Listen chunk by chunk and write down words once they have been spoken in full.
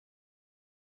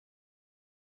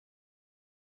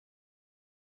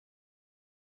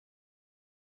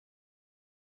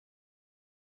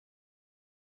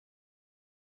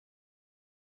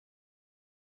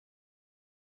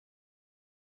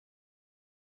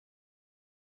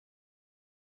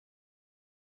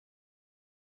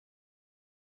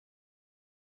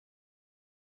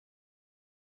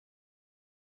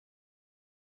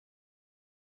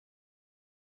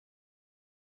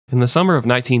In the summer of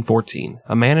 1914,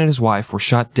 a man and his wife were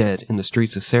shot dead in the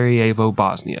streets of Sarajevo,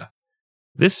 Bosnia.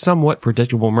 This somewhat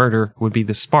predictable murder would be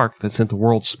the spark that sent the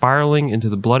world spiraling into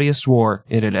the bloodiest war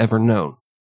it had ever known.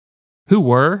 Who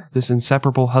were this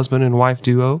inseparable husband and wife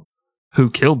duo? Who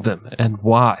killed them, and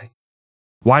why?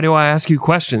 Why do I ask you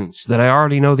questions that I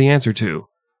already know the answer to?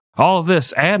 All of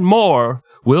this and more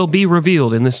will be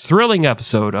revealed in this thrilling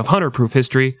episode of 100 Proof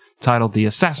History titled The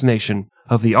Assassination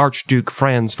of the Archduke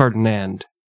Franz Ferdinand.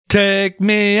 Take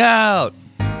me out!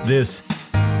 This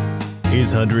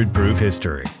is 100 Proof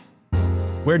History.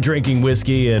 We're drinking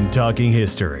whiskey and talking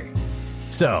history.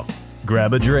 So,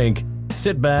 grab a drink,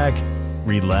 sit back,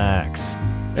 relax,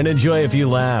 and enjoy a few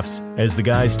laughs as the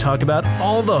guys talk about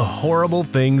all the horrible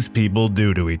things people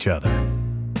do to each other.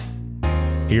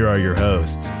 Here are your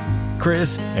hosts,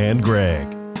 Chris and Greg.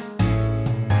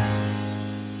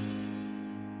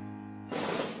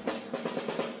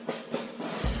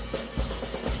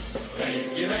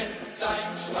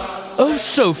 Oh,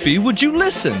 Sophie, would you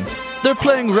listen? They're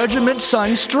playing Regiment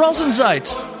Sein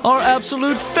Straßenzeit, our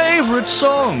absolute favorite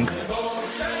song.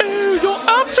 Oh,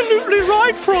 you're absolutely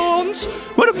right, Franz.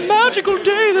 What a magical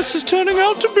day this is turning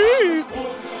out to be.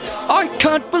 I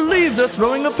can't believe they're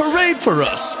throwing a parade for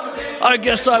us. I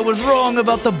guess I was wrong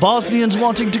about the Bosnians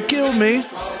wanting to kill me.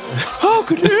 How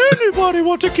could anybody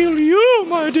want to kill you,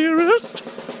 my dearest?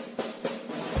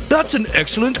 That's an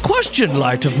excellent question,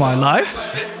 light of my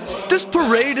life. This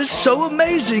parade is so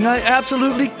amazing, I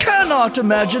absolutely cannot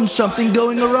imagine something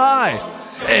going awry.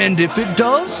 And if it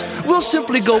does, we'll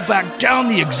simply go back down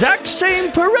the exact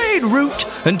same parade route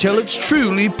until it's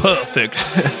truly perfect.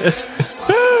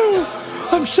 Oh,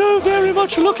 I'm so very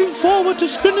much looking forward to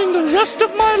spending the rest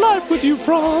of my life with you,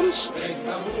 Franz.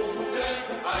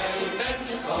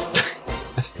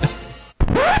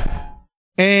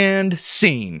 And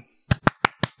scene.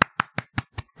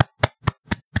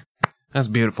 That's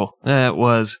beautiful. That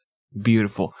was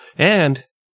beautiful. And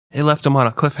it left them on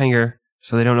a cliffhanger,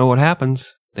 so they don't know what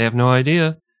happens. They have no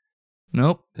idea.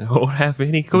 Nope. They won't have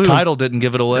any clue. The title didn't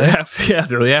give it away. Yeah,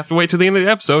 they really have to wait till the end of the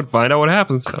episode to find out what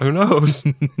happens. Who knows?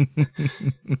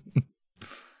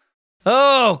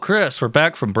 Oh, Chris, we're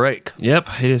back from break.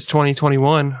 Yep, it is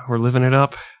 2021. We're living it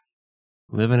up.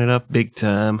 Living it up big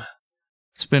time.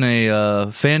 It's been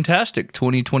a fantastic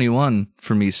 2021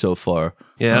 for me so far.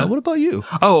 Yeah. What about you?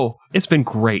 Oh, it's been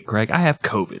great, Greg. I have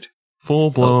COVID.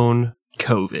 Full-blown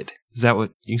COVID. Is that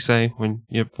what you say when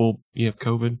you have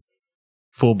COVID?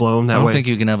 Full-blown that way? I don't think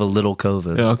you can have a little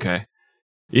COVID. Okay.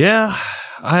 Yeah,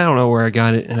 I don't know where I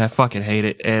got it, and I fucking hate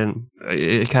it, and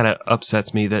it kind of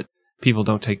upsets me that people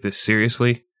don't take this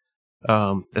seriously.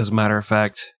 As a matter of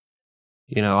fact,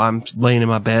 I'm laying in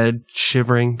my bed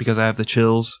shivering because I have the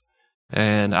chills.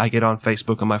 And I get on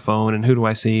Facebook on my phone, and who do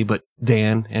I see but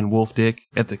Dan and Wolf Dick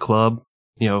at the club?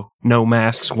 No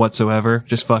masks whatsoever,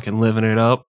 just fucking living it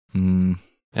up. Mm.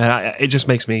 And it just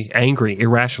makes me angry,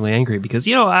 irrationally angry, because,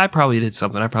 I probably did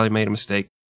something. I probably made a mistake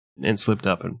and slipped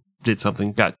up and did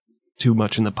something, got too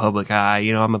much in the public eye.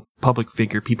 I'm a public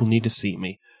figure. People need to see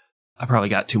me. I probably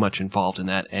got too much involved in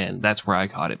that, and that's where I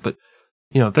caught it. But,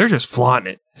 they're just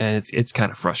flaunting it, and it's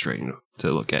kind of frustrating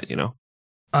to look at,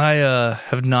 I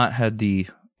have not had the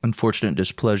unfortunate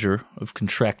displeasure of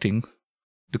contracting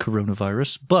the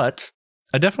coronavirus, but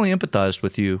I definitely empathized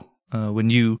with you when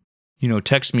you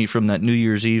text me from that New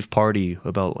Year's Eve party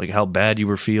about like how bad you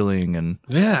were feeling and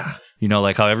yeah,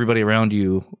 like how everybody around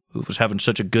you was having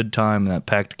such a good time in that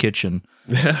packed kitchen,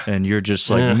 and you're just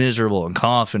like miserable and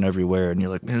coughing everywhere, and you're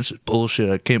like, man, this is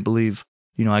bullshit. I can't believe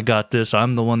I got this.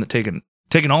 I'm the one that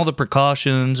taking all the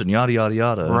precautions and yada yada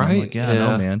yada. Right? And I'm like, I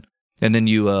know, man. And then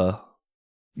you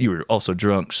were also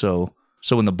drunk, so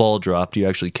when the ball dropped, you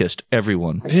actually kissed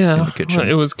everyone in the kitchen. Well,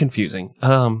 it was confusing.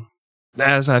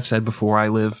 As I've said before, I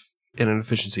live in an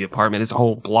efficiency apartment. It's a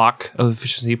whole block of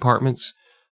efficiency apartments.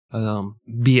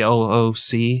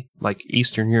 BLOC, like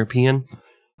Eastern European.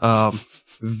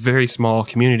 Very small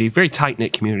community, very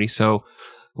tight-knit community. So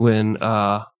when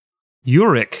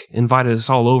Ulrich invited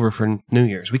us all over for New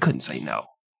Year's, we couldn't say no.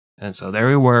 And so there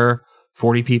we were.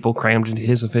 40 people crammed into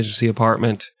his efficiency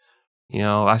apartment.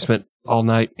 I spent all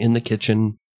night in the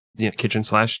kitchen,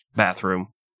 kitchen/bathroom,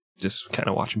 just kind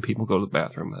of watching people go to the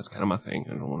bathroom. That's kind of my thing.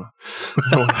 I don't want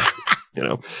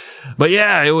to, But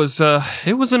yeah, it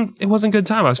wasn't a good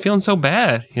time. I was feeling so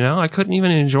bad, I couldn't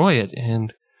even enjoy it.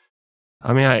 And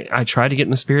I mean, I tried to get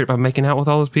in the spirit by making out with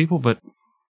all those people, but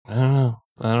I don't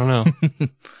know.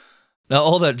 Now,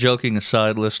 all that joking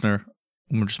aside, listener,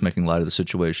 we're just making light of the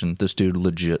situation. This dude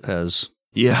legit has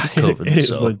COVID. It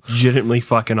is legitimately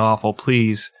fucking awful.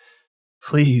 Please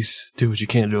do what you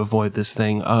can to avoid this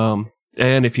thing.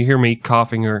 And if you hear me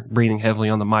coughing or breathing heavily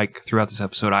on the mic throughout this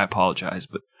episode, I apologize.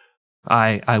 But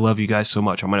I love you guys so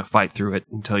much. I'm going to fight through it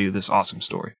and tell you this awesome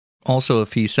story. Also,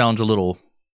 if he sounds a little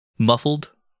muffled,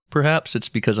 perhaps it's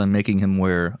because I'm making him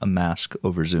wear a mask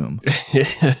over Zoom.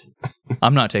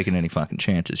 I'm not taking any fucking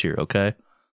chances here, okay?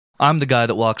 I'm the guy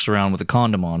that walks around with a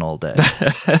condom on all day.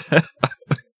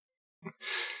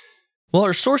 Well,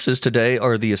 our sources today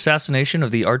are The Assassination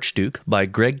of the Archduke by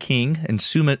Greg King and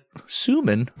Sue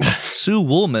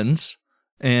Woolmans,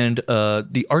 and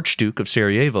The Archduke of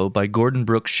Sarajevo by Gordon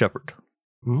Brooks Shepard.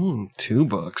 2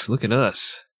 books. Look at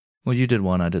us. Well, you did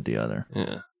one, I did the other.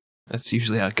 Yeah. That's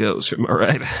usually how it goes, am I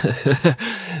right?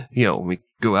 When we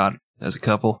go out as a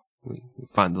couple, we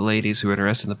find the ladies who are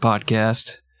interested in the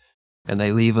podcast, and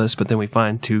they leave us, but then we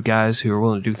find 2 guys who are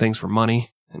willing to do things for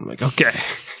money, and I'm like, okay.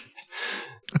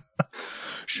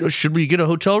 Should we get a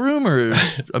hotel room, or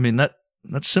I mean that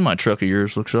semi-truck of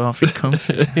yours looks awfully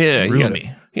comfy. Yeah,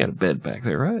 roomy. You got a bed back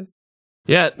there, right?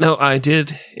 Yeah, no, I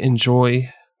did enjoy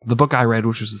the book I read,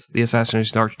 which was The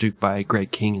Assassination of the Archduke by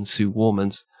Greg King and Sue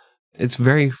Woolmans. It's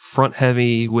very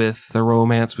front-heavy with the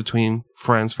romance between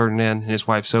Franz Ferdinand and his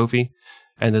wife Sophie,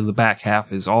 and then the back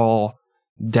half is all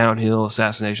downhill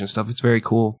assassination stuff. It's very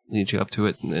cool. Leads you up to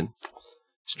it, and then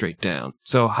straight down.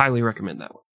 So, highly recommend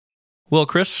that one. Well,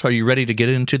 Chris, are you ready to get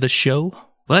into the show?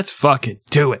 Let's fucking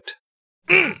do it.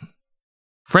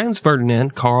 Franz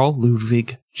Ferdinand Karl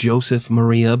Ludwig Joseph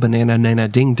Maria Banana Nana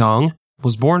Ding Dong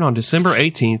was born on December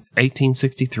 18th,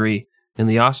 1863, in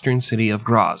the Austrian city of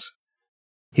Graz.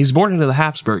 He was born into the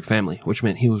Habsburg family, which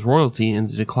meant he was royalty in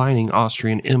the declining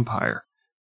Austrian Empire.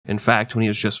 In fact, when he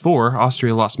was just 4,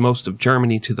 Austria lost most of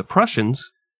Germany to the Prussians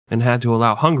and had to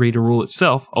allow Hungary to rule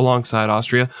itself alongside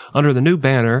Austria under the new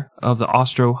banner of the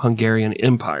Austro-Hungarian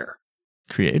Empire.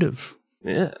 Creative.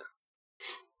 Yeah.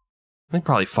 They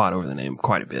probably fought over the name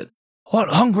quite a bit. What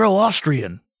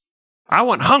Hungro-Austrian? I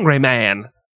want Hungry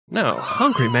Man. No,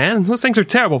 Hungry Man. Those things are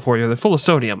terrible for you. They're full of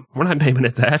sodium. We're not naming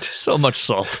it that. So much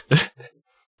salt.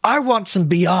 I want some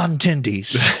Beyond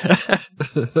Tendies.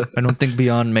 I don't think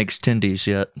Beyond makes Tendies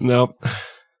yet. Nope.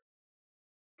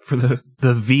 For the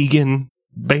vegan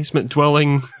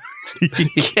basement-dwelling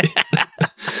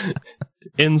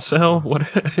incel? What?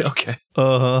 Okay.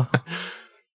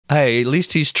 Hey, at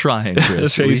least he's trying,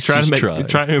 Chris. He's trying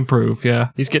to improve, yeah.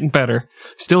 He's getting better.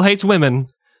 Still hates women,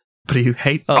 but he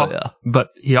hates... But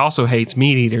he also hates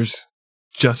meat eaters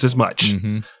just as much.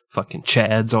 Mm-hmm. Fucking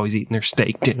Chads always eating their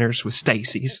steak dinners with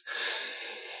Stacy's.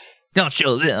 Don't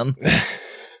show them.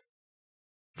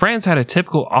 Franz had a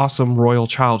typical awesome royal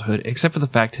childhood, except for the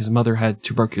fact his mother had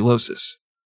tuberculosis.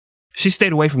 She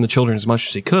stayed away from the children as much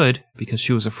as she could, because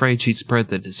she was afraid she'd spread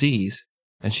the disease,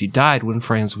 and she died when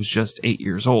Franz was just 8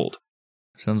 years old.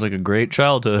 Sounds like a great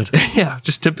childhood. Yeah,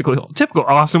 just typical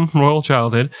awesome royal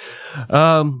childhood.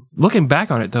 Looking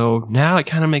back on it, though, now it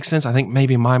kind of makes sense. I think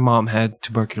maybe my mom had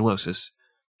tuberculosis.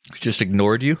 She just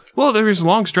ignored you? Well, there was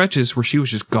long stretches where she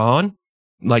was just gone.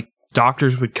 Like,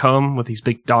 doctors would come with these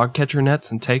big dog catcher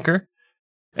nets and take her.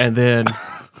 And then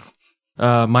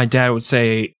my dad would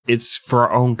say, it's for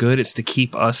our own good. It's to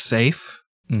keep us safe.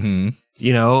 Mm-hmm.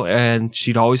 You know, and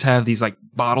she'd always have these, like,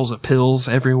 bottles of pills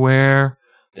everywhere.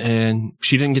 And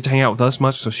she didn't get to hang out with us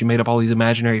much, so she made up all these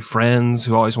imaginary friends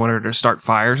who always wanted her to start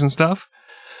fires and stuff.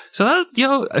 So that, you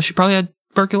know, she probably had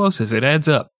tuberculosis. It adds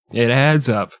up.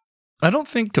 I don't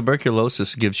think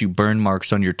tuberculosis gives you burn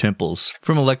marks on your temples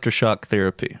from electroshock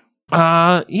therapy.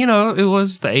 You know, it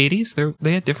was the 80s.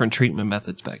 They had different treatment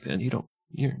methods back then.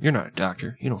 You're not a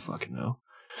doctor. You don't fucking know.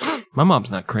 My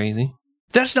mom's not crazy.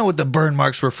 That's not what the burn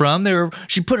marks were from.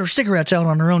 She put her cigarettes out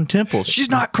on her own temples. She's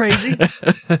not crazy.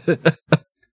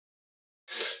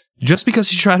 Just because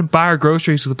she tried to buy her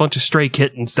groceries with a bunch of stray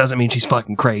kittens doesn't mean she's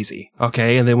fucking crazy,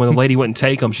 okay? And then when the lady wouldn't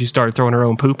take them, she started throwing her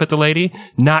own poop at the lady.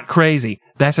 Not crazy.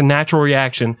 That's a natural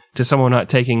reaction to someone not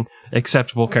taking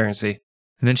acceptable currency.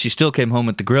 And then she still came home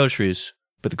with the groceries,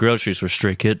 but the groceries were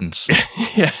stray kittens.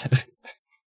 Yeah.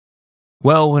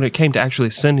 Well, when it came to actually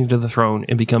ascending to the throne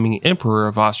and becoming Emperor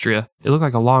of Austria, it looked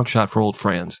like a long shot for old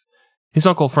Franz. His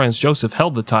uncle Franz Joseph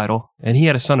held the title, and he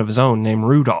had a son of his own named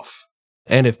Rudolf.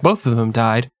 And if both of them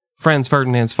died, Franz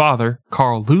Ferdinand's father,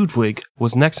 Karl Ludwig,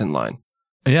 was next in line.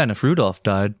 Yeah, and if Rudolf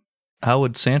died, how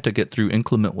would Santa get through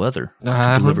inclement weather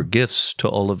to deliver gifts to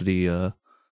all of the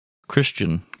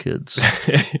Christian kids?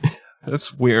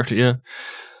 That's weird, yeah.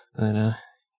 And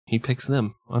he picks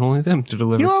them, not only them, to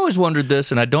deliver. You know, I always wondered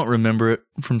this, and I don't remember it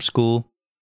from school,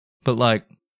 but like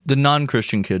the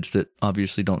non-Christian kids that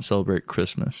obviously don't celebrate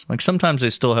Christmas, like sometimes they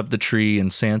still have the tree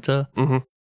and Santa,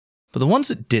 but the ones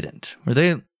that didn't, were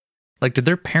they... Like, did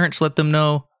their parents let them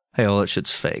know, hey, all that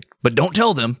shit's fake? But don't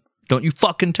tell them. Don't you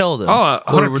fucking tell them. Oh,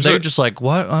 or were they 100%. just like,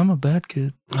 what? I'm a bad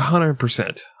kid.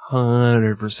 100%.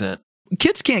 100%.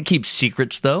 Kids can't keep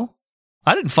secrets, though.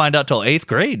 I didn't find out till 8th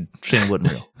grade Santa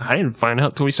wasn't real. I didn't find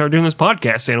out till we started doing this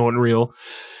podcast Santa wasn't real.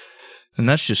 And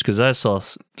that's just because I saw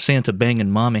Santa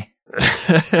banging mommy.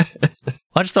 I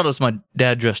just thought it was my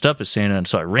dad dressed up as Santa, and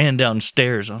so I ran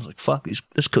downstairs. I was like, fuck,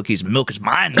 this cookie's milk is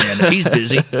mine, man, if he's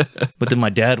busy. But then my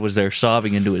dad was there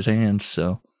sobbing into his hands,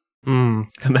 so. And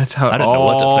that's how I it didn't know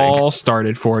what to think. all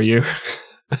started for you.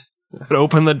 It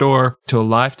opened the door to a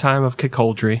lifetime of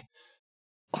cuckoldry.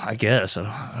 I guess.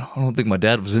 I don't think my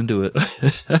dad was into it.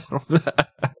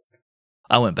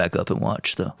 I went back up and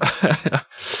watched, though.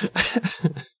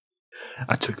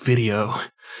 I took video.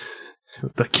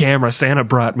 The camera Santa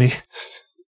brought me.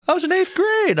 I was in 8th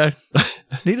grade. I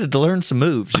needed to learn some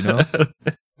moves, you know?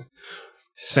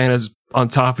 Santa's on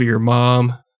top of your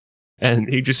mom, and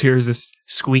he just hears this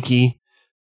squeaky,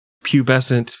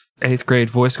 pubescent 8th grade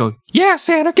voice go, "Yeah,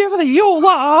 Santa, give her the Yule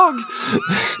log!"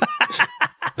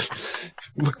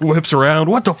 Whips around.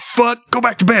 "What the fuck? Go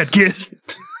back to bed, kid."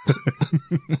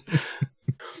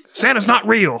 Santa's not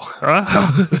real.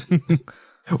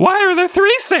 Why are there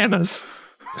 3 Santas?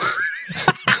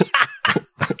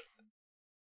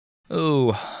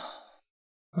 Oh.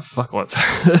 The fuck was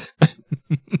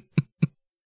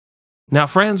Now,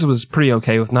 Franz was pretty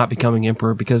okay with not becoming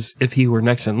emperor because if he were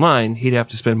next in line, he'd have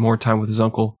to spend more time with his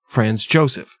uncle, Franz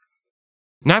Joseph.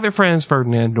 Neither Franz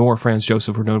Ferdinand nor Franz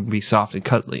Joseph were known to be soft and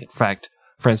cuddly. In fact,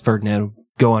 Franz Ferdinand would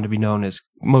go on to be known as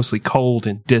mostly cold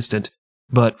and distant,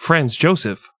 but Franz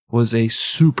Joseph was a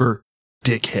super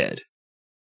dickhead.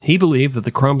 He believed that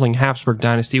the crumbling Habsburg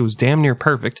dynasty was damn near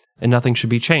perfect and nothing should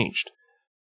be changed.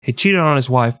 He cheated on his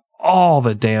wife all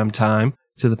the damn time,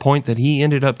 to the point that he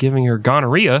ended up giving her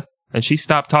gonorrhea, and she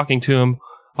stopped talking to him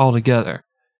altogether.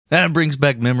 That brings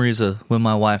back memories of when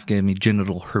my wife gave me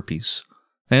genital herpes.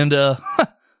 And,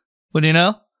 what do you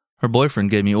know? Her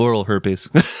boyfriend gave me oral herpes.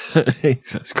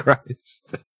 Jesus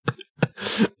Christ.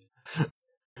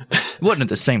 It wasn't at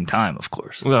the same time, of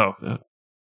course. No.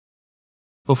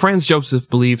 Well, Franz Joseph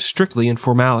believed strictly in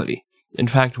formality. In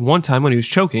fact, one time when he was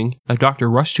choking, a doctor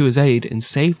rushed to his aid and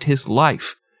saved his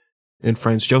life. And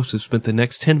Franz Joseph spent the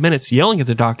next 10 minutes yelling at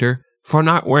the doctor for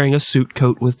not wearing a suit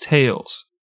coat with tails.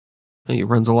 And he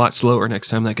runs a lot slower next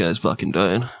time that guy's fucking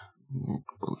dying.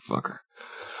 Motherfucker.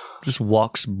 Just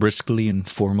walks briskly and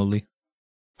formally.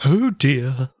 Oh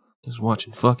dear. Just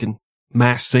watching fucking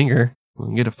Masked Singer. We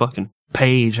can get a fucking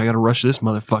page. I gotta rush to this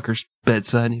motherfucker's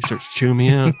bedside and he starts chewing me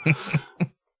out.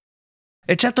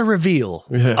 It's at the reveal.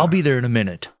 Yeah. I'll be there in a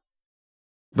minute.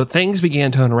 But things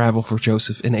began to unravel for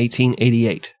Joseph in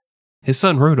 1888. His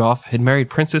son Rudolf had married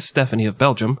Princess Stephanie of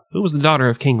Belgium, who was the daughter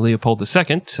of King Leopold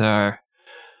II,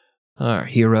 our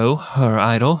hero, our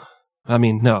idol. I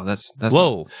mean, no, that's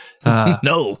Whoa.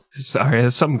 No. Sorry,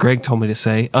 that's something Greg told me to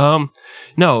say. The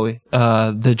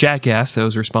jackass that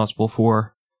was responsible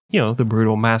for, the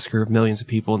brutal massacre of millions of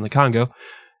people in the Congo.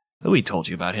 We told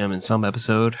you about him in some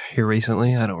episode here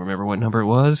recently. I don't remember what number it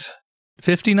was.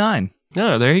 59.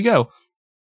 Oh, there you go.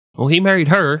 Well, he married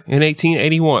her in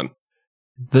 1881.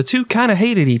 The two kind of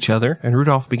hated each other, and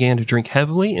Rudolph began to drink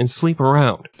heavily and sleep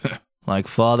around. Like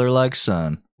father, like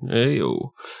son. Ayo.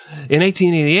 In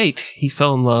 1888, he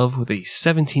fell in love with a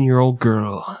 17-year-old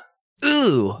girl.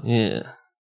 Ooh. Yeah.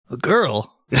 A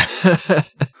girl? I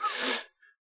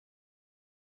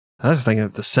was thinking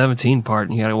of the 17 part,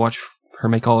 and you gotta watch her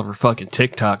make all of her fucking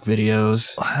TikTok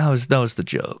videos. That was the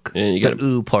joke. Yeah, you the gotta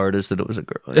ooh part is that it was a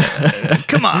girl.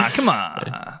 Come on.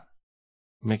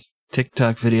 make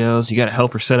TikTok videos. You gotta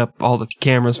help her set up all the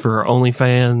cameras for her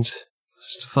OnlyFans.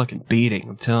 It's just a fucking beating,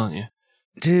 I'm telling you.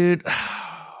 Dude,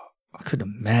 I could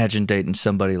imagine dating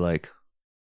somebody like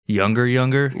younger. You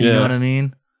Yeah. know what I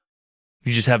mean?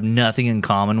 You just have nothing in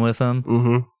common with them.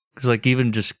 Mm-hmm. Because like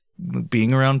even just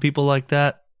being around people like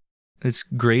that, it's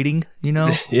grating, Yeah.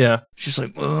 It's just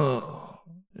like, oh.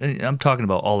 I'm talking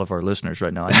about all of our listeners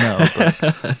right now, I know,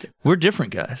 but we're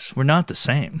different, guys. We're not the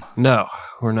same. No,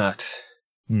 we're not.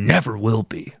 Never will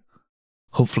be.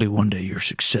 Hopefully one day you're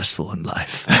successful in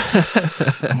life.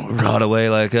 Rot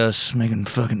away like us, making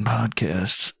fucking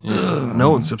podcasts. No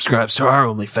one subscribes to our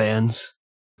OnlyFans.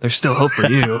 There's still hope for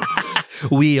you.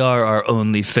 We are our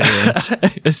only fans.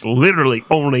 It's literally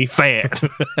OnlyFan.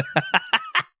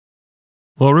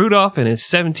 Well, Rudolph and his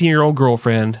 17-year-old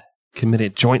girlfriend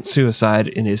committed joint suicide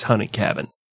in his hunting cabin.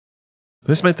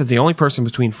 This meant that the only person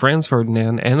between Franz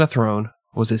Ferdinand and the throne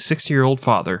was his 60-year-old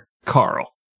father,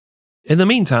 Karl. In the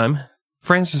meantime,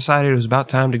 Franz decided it was about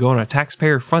time to go on a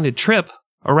taxpayer-funded trip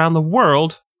around the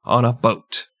world on a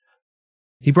boat.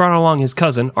 He brought along his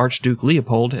cousin, Archduke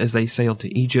Leopold, as they sailed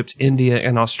to Egypt, India,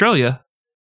 and Australia,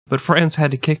 but Franz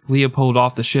had to kick Leopold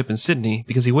off the ship in Sydney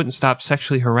because he wouldn't stop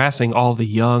sexually harassing all the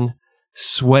young,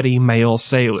 sweaty male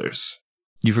sailors.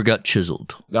 You forgot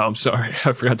chiseled. No, I'm sorry.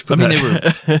 I forgot to put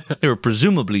that. They were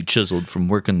presumably chiseled from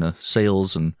working the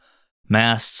sails and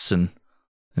masts and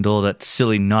all that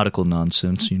silly nautical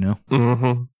nonsense,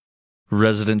 Mm-hmm.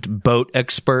 Resident boat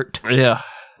expert. Yeah.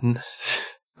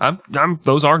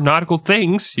 Those are nautical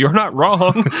things. You're not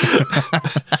wrong.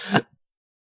 I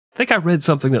think I read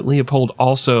something that Leopold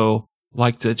also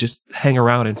liked to just hang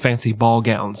around in fancy ball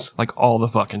gowns, like all the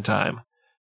fucking time.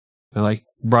 They're like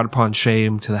brought upon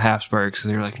shame to the Habsburgs.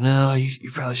 They're like, no, you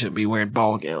probably shouldn't be wearing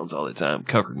ball gowns all the time,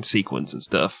 covered in sequins and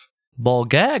stuff. Ball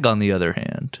gag, on the other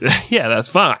hand. Yeah, that's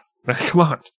fine. Come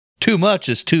on. Too much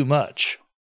is too much.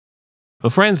 Well,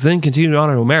 Franz then continued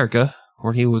on in America,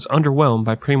 where he was underwhelmed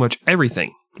by pretty much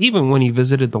everything, even when he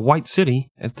visited the White City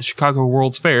at the Chicago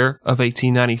World's Fair of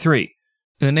 1893.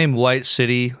 The name White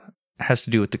City has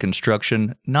to do with the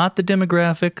construction, not the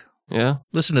demographic. Yeah.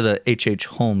 Listen to the H.H.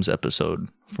 Holmes episode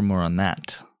for more on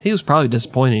that. He was probably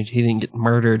disappointed he didn't get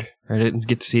murdered, or didn't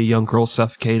get to see a young girl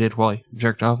suffocated while he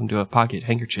jerked off into a pocket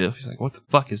handkerchief. He's like, what the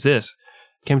fuck is this?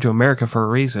 Came to America for a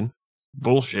reason.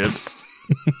 Bullshit.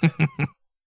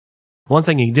 One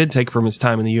thing he did take from his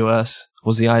time in the U.S.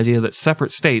 was the idea that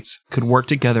separate states could work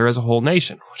together as a whole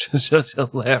nation, which is just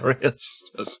hilarious.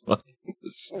 That's funny.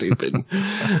 Stupid.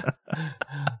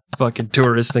 Fucking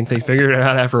tourists think they figured it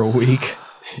out after a week.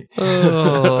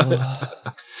 Oh.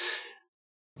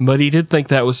 But he did think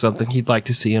that was something he'd like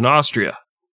to see in Austria.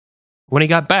 When he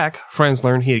got back, Franz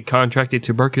learned he had contracted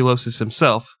tuberculosis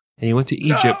himself, and he went to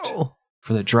Egypt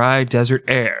for the dry desert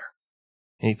air.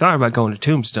 And he thought about going to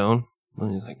Tombstone, but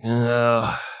he's like,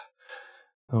 I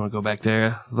don't want to go back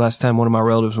there. Last time one of my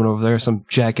relatives went over there, some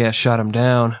jackass shot him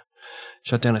down.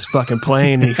 Shut down his fucking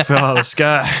plane, and he fell out of the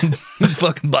sky.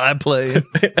 Fucking biplane.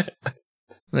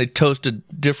 They toasted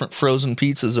different frozen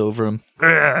pizzas over him.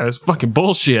 Yeah, it's fucking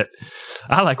bullshit.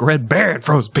 I like Red Baron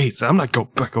frozen pizza. I'm not going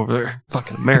back over there.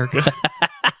 Fucking America.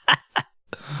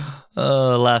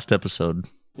 Last episode.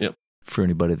 Yep. For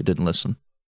anybody that didn't listen.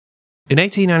 In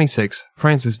 1896,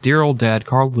 Franz's dear old dad,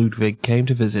 Carl Ludwig, came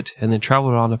to visit and then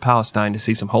traveled on to Palestine to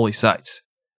see some holy sites.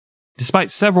 Despite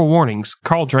several warnings,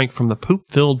 Carl drank from the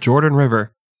poop-filled Jordan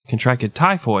River, contracted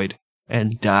typhoid,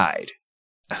 and died.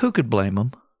 Who could blame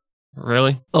him?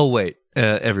 Really? Oh, wait.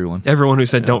 Everyone. Everyone who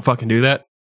said don't fucking do that?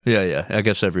 Yeah. I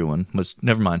guess everyone was.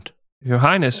 Never mind. Your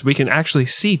Highness, we can actually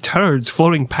see turds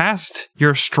floating past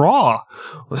your straw.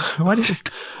 Why did you...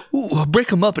 Ooh, break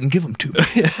them up and give them to me.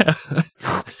 Yeah.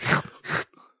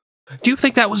 Do you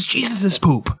think that was Jesus'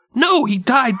 poop? No, he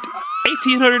died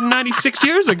 1,896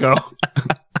 years ago.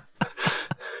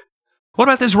 What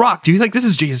about this rock? Do you think this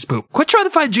is Jesus' poop? Quit trying to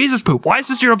find Jesus' poop. Why is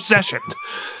this your obsession?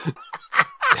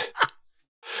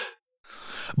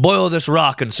 Boil this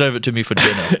rock and serve it to me for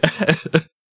dinner.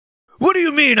 What do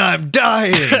you mean I'm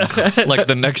dying? Like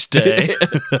the next day.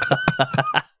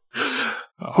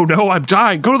 Oh no, I'm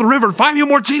dying. Go to the river and find me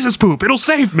more Jesus poop. It'll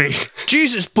save me.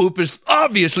 Jesus poop is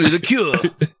obviously the cure.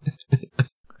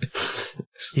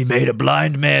 He made a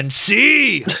blind man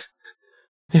see.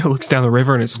 He looks down the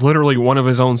river and it's literally one of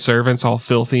his own servants, all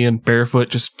filthy and barefoot,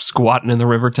 just squatting in the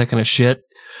river taking a shit.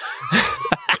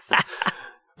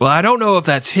 Well, I don't know if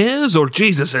that's his or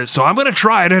Jesus's, so I'm going to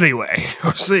try it anyway.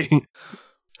 We'll see.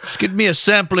 Just give me a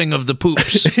sampling of the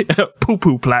poops.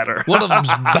 Poo-poo platter. One of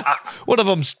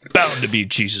them's bound to be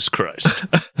Jesus Christ.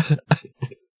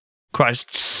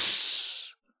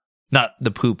 Christ. Not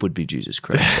the poop would be Jesus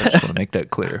Christ. I just want to make that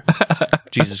clear.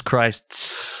 Jesus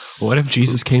Christ. What if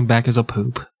Jesus came back as a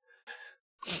poop?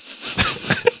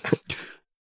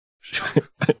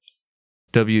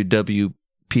 WWPJD.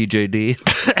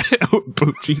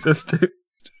 Poop Jesus, dude.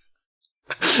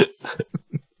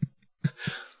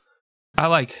 I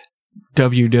like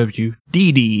WWDDJD.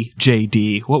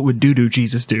 What would doo-doo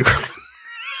Jesus do?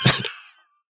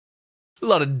 A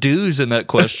lot of do's in that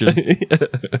question.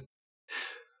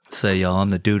 Say, y'all, I'm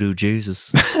the doo-doo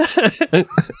Jesus.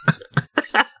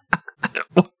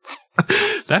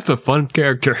 That's a fun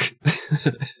character.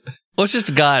 Well, it's just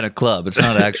a guy in a club. It's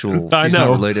not actual. He's not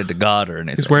related to God or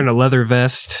anything. He's wearing a leather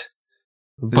vest,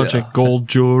 a bunch of gold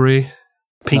jewelry,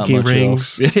 pinky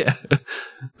rings. Yeah.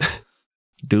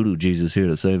 Doo-doo Jesus here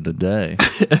to save the day.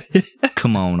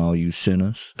 Come on, all you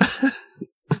sinners.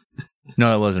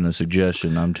 No, that wasn't a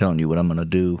suggestion. I'm telling you what I'm going to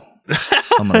do.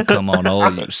 I'm going to come on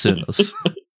all you sinners.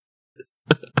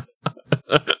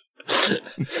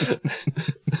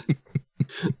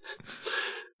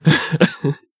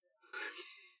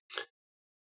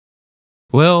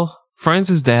 Well,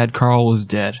 Franz's dad, Karl, was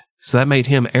dead, so that made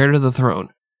him heir to the throne.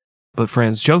 But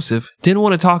Franz Joseph didn't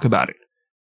want to talk about it.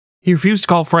 He refused to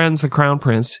call Franz the crown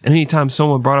prince, and anytime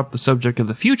someone brought up the subject of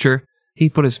the future,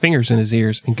 he'd put his fingers in his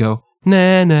ears and go,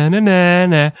 "Na na na na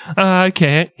na, I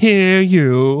can't hear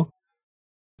you."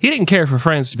 He didn't care for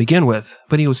Franz to begin with,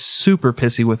 but he was super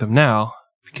pissy with him now,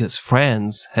 because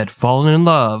Franz had fallen in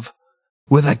love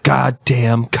with a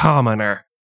goddamn commoner.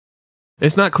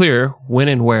 It's not clear when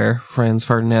and where Franz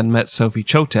Ferdinand met Sophie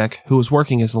Chotek, who was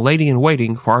working as a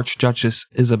lady-in-waiting for Archduchess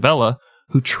Isabella,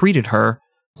 who treated her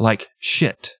like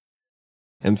shit.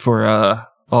 And for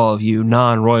all of you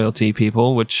non-royalty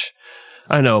people, which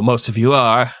I know most of you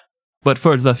are, but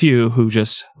for the few who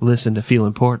just listen to feel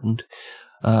important,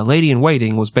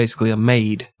 lady-in-waiting was basically a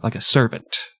maid, like a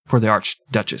servant, for the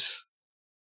Archduchess.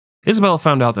 Isabella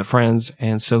found out that Franz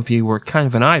and Sophie were kind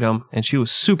of an item, and she was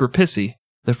super pissy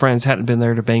that Franz hadn't been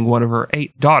there to bang one of her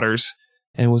 8 daughters,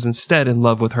 and was instead in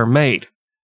love with her maid.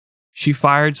 She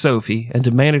fired Sophie and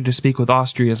demanded to speak with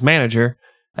Austria's manager,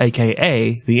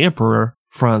 aka the Emperor,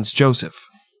 Franz Joseph.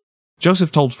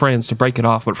 Joseph told Franz to break it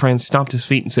off, but Franz stomped his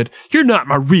feet and said, "You're not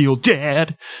my real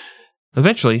dad!"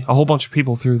 Eventually, a whole bunch of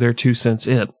people threw their 2 cents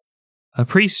in. A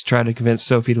priest tried to convince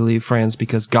Sophie to leave Franz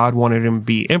because God wanted him to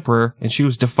be emperor, and she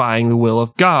was defying the will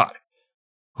of God.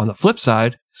 On the flip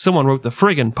side, someone wrote the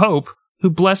friggin' Pope, who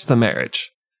blessed the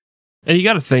marriage. And you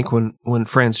gotta think, when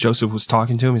Franz Joseph was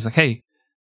talking to him, he's like, "Hey,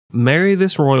 marry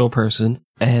this royal person,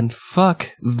 and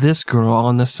fuck this girl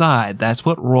on the side. That's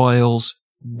what royals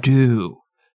do.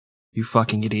 You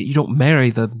fucking idiot. You don't marry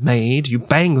the maid, you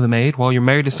bang the maid while you're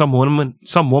married to some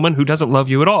woman who doesn't love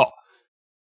you at all.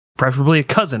 Preferably a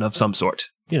cousin of some sort.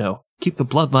 You know, keep the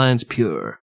bloodlines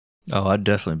pure." Oh, I'd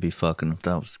definitely be fucking if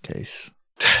that was the case.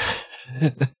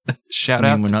 Shout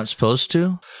out. We're not supposed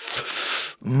to?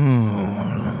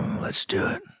 Let's do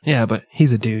it. Yeah, but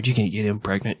he's a dude. You can't get him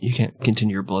pregnant. You can't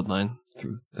continue your bloodline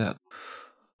through that.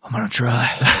 I'm gonna try.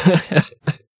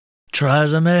 Try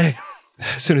as I may.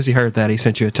 As soon as he heard that, he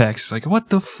sent you a text. He's like, "What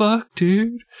the fuck,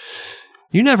 dude?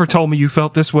 You never told me you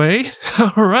felt this way."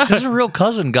 All right. This is a real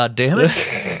cousin,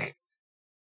 goddammit.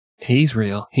 He's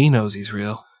real. He knows he's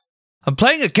real. I'm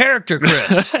playing a character,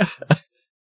 Chris.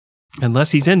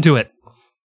 Unless he's into it.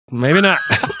 Maybe not.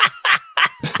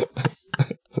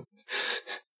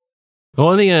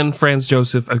 Well, in the end, Franz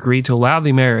Joseph agreed to allow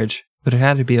the marriage, but it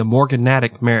had to be a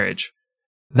morganatic marriage.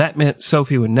 That meant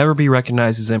Sophie would never be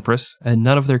recognized as empress, and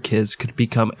none of their kids could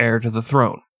become heir to the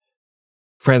throne.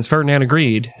 Franz Ferdinand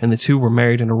agreed, and the two were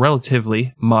married in a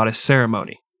relatively modest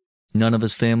ceremony. None of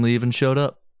his family even showed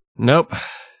up? Nope.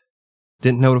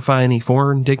 Didn't notify any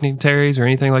foreign dignitaries or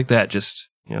anything like that. Just,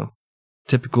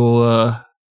 typical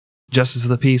Justice of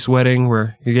the Peace wedding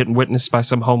where you're getting witnessed by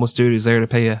some homeless dude who's there to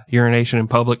pay a urination in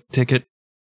public ticket.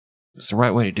 It's the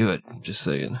right way to do it, just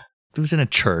saying. It was in a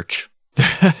church,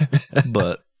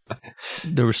 but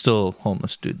there was still a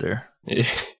homeless dude there. It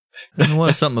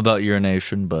was something about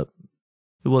urination, but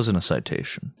it wasn't a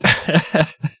citation.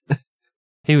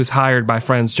 He was hired by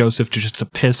Franz Joseph to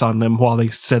piss on them while they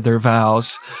said their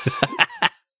vows.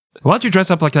 Why don't you dress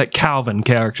up like that Calvin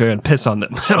character and piss on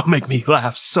them? That'll make me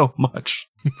laugh so much.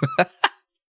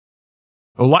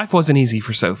 Well, life wasn't easy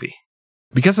for Sophie.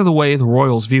 Because of the way the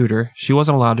royals viewed her, she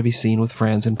wasn't allowed to be seen with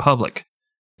Franz in public.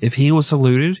 If he was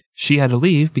saluted, she had to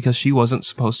leave because she wasn't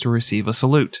supposed to receive a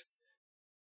salute.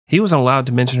 He wasn't allowed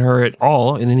to mention her at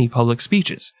all in any public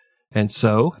speeches, and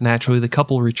so, naturally, the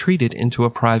couple retreated into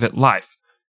a private life.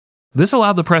 This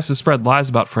allowed the press to spread lies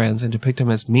about Franz and depict him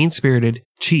as mean-spirited,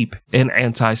 cheap, and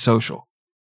antisocial.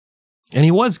 And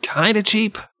he was kind of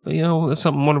cheap, that's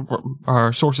something one of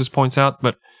our sources points out,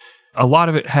 but a lot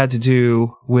of it had to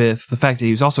do with the fact that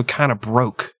he was also kind of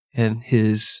broke, and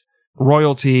his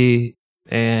royalty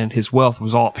and his wealth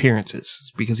was all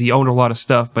appearances, because he owned a lot of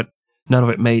stuff, but none of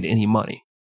it made any money.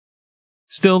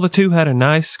 Still, the two had a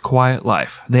nice, quiet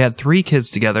life. They had 3 kids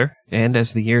together, and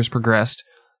as the years progressed,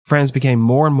 Franz became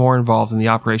more and more involved in the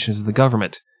operations of the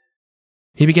government.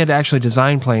 He began to actually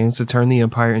design plans to turn the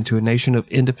empire into a nation of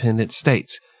independent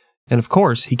states, and of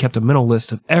course, he kept a mental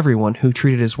list of everyone who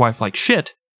treated his wife like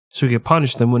shit, so he could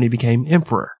punish them when he became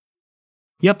emperor.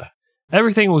 Yep,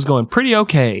 everything was going pretty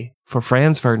okay for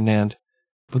Franz Ferdinand,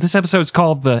 but this episode's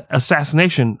called The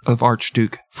Assassination of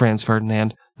Archduke Franz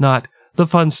Ferdinand, not The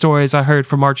Fun Stories I Heard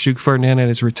from Archduke Ferdinand at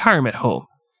His Retirement Home.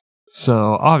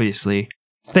 So, obviously,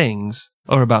 things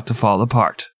are about to fall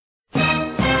apart.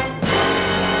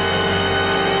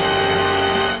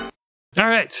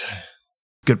 Alright,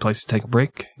 good place to take a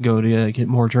break, go to get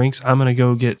more drinks. I'm gonna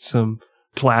go get some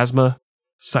plasma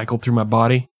cycled through my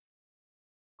body.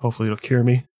 Hopefully it'll cure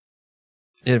me.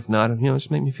 If not,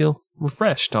 just make me feel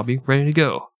refreshed. I'll be ready to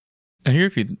go. I hear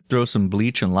if you throw some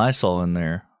bleach and Lysol in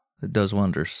there, it does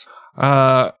wonders.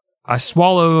 I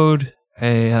swallowed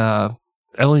a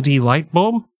LED light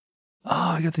bulb.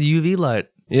 Oh, I got the UV light.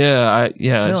 Yeah,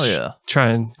 Hell yeah. Try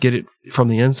and get it from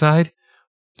the inside.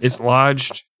 It's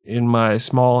lodged in my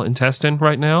small intestine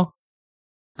right now.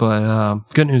 But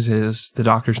good news is the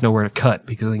doctors know where to cut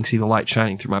because they can see the light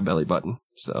shining through my belly button.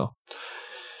 So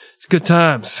it's good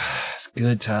times. It's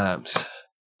good times.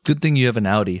 Good thing you have an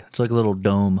Audi. It's like a little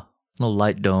dome, little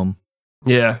light dome.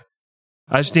 Yeah.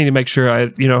 I just need to make sure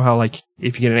how like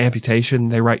if you get an amputation,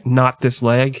 they write "not this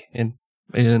leg" in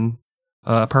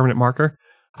permanent marker.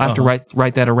 I have to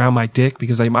write that around my dick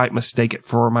because they might mistake it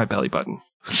for my belly button.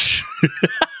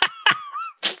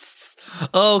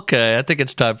 Okay, I think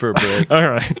it's time for a break. All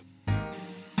right.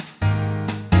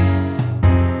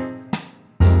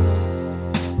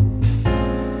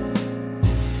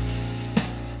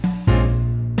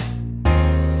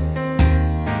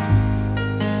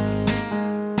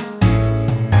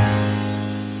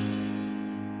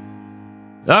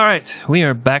 All right, we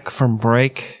are back from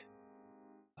break.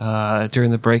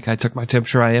 During the break, I took my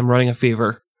temperature. I am running a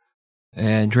fever.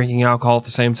 And drinking alcohol at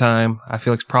the same time, I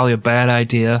feel like it's probably a bad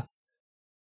idea.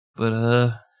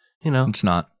 But, It's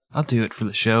not. I'll do it for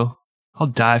the show. I'll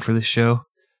die for this show.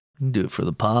 Do it for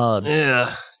the pod.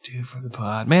 Yeah, do it for the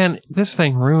pod. Man, this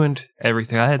thing ruined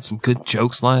everything. I had some good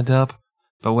jokes lined up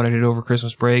about what I did over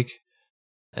Christmas break.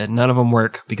 And none of them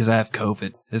work because I have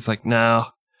COVID. It's like, no.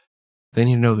 They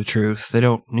need to know the truth. They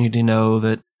don't need to know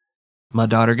that my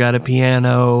daughter got a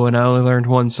piano and I only learned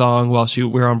one song while we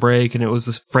were on break and it was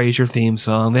the Frasier theme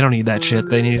song. They don't need that shit.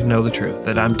 They need to know the truth,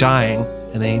 that I'm dying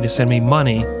and they need to send me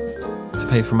money to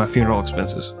pay for my funeral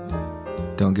expenses.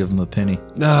 Don't give them a penny.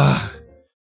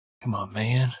 Come on,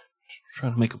 man. I'm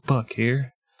trying to make a buck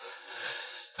here.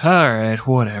 All right,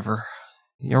 whatever.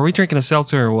 Are we drinking a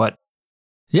seltzer or what?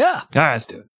 Yeah. All right, let's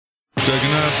do it.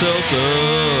 Second out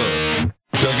seltzer.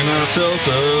 Second out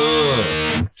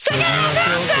seltzer. Second out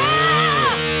seltzer.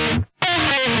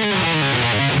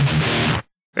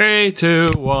 3, 2,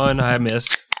 1. I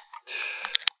missed.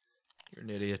 You're an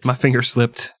idiot. My finger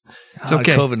slipped. It's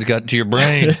okay. COVID's got into your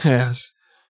brain. Yes.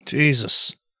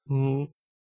 Jesus. Mm.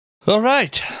 All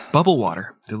right. Bubble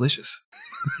water. Delicious.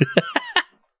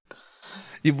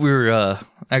 We were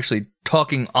actually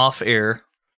talking off air,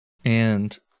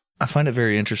 and I find it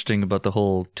very interesting about the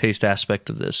whole taste aspect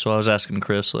of this. So I was asking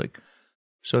Chris,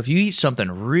 so if you eat something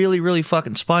really, really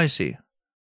fucking spicy,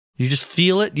 you just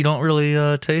feel it, you don't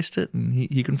really taste it? And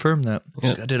he confirmed that.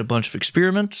 Yeah. So I did a bunch of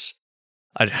experiments.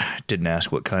 I didn't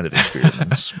ask what kind of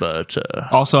experiments, but...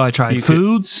 Also, I tried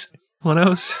foods when I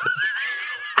was...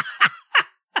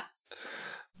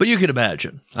 But you can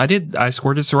imagine. I did. I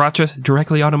squirted sriracha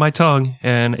directly onto my tongue,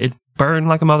 and it burned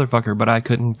like a motherfucker, but I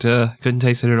couldn't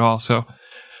taste it at all, so...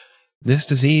 This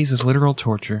disease is literal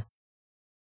torture.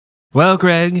 Well,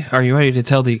 Greg, are you ready to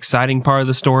tell the exciting part of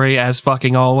the story as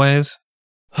fucking always?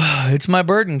 It's my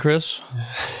burden, Chris,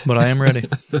 but I am ready.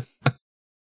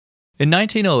 In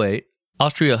 1908,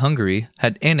 Austria-Hungary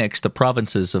had annexed the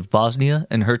provinces of Bosnia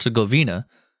and Herzegovina,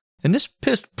 and this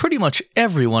pissed pretty much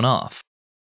everyone off.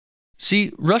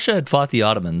 See, Russia had fought the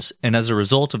Ottomans, and as a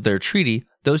result of their treaty,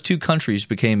 those two countries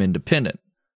became independent.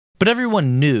 But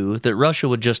everyone knew that Russia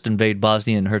would just invade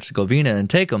Bosnia and Herzegovina and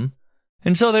take them,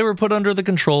 and so they were put under the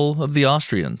control of the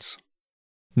Austrians.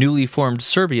 Newly formed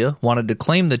Serbia wanted to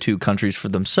claim the two countries for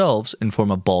themselves and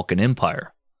form a Balkan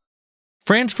empire.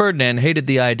 Franz Ferdinand hated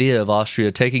the idea of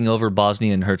Austria taking over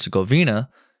Bosnia and Herzegovina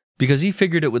because he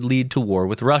figured it would lead to war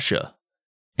with Russia.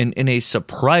 And in a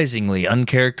surprisingly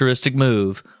uncharacteristic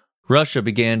move, Russia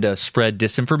began to spread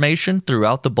disinformation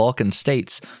throughout the Balkan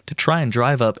states to try and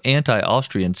drive up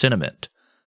anti-Austrian sentiment.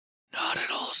 Not at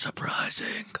all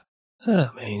surprising. I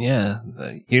mean, yeah.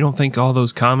 You don't think all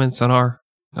those comments on our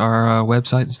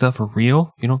website and stuff are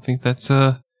real? You don't think that's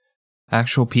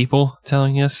actual people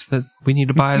telling us that we need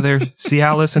to buy their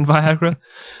Cialis and Viagra?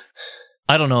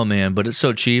 I don't know, man, but it's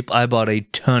so cheap, I bought a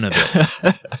ton of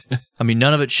it. I mean,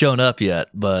 none of it's shown up yet,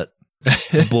 but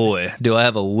boy, do I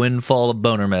have a windfall of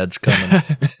boner meds coming.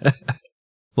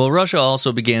 Well, Russia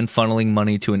also began funneling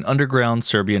money to an underground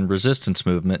Serbian resistance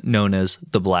movement known as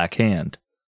the Black Hand.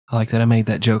 I like that I made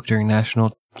that joke during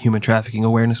National Human Trafficking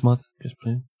Awareness Month. Just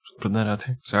putting that out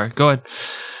there. Sorry. Go ahead.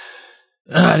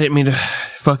 I didn't mean to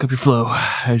fuck up your flow.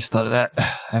 I just thought of that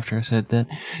after I said that.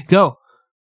 Go.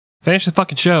 Finish the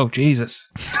fucking show. Jesus.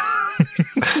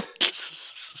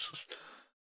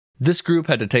 This group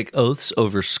had to take oaths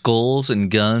over skulls and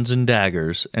guns and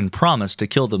daggers and promised to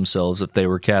kill themselves if they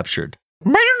were captured.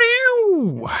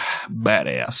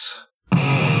 Badass.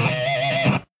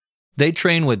 They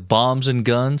trained with bombs and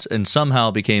guns and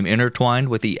somehow became intertwined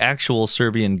with the actual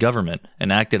Serbian government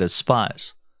and acted as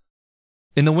spies.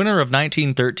 In the winter of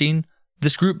 1913,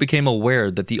 this group became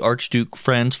aware that the Archduke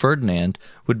Franz Ferdinand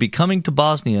would be coming to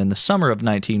Bosnia in the summer of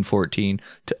 1914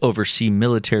 to oversee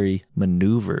military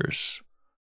maneuvers.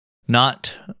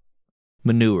 Not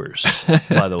manures,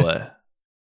 by the way.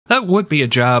 That would be a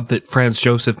job that Franz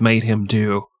Joseph made him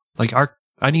do. Like,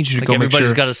 I need you to go make sure.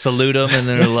 Everybody's got to salute him, and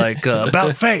they're like,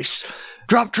 about face,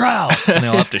 drop trowel. And they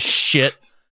all have to shit.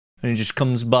 And he just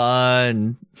comes by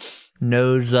and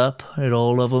nose up at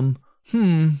all of them.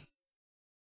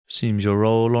 Seems you're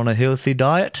all on a healthy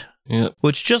diet. Yeah.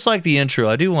 Which, just like the intro,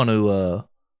 I do want to,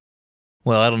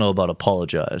 I don't know about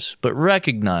apologize, but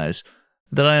recognize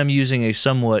that I am using a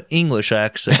somewhat English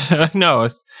accent. No,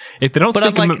 if they don't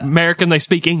speak American, they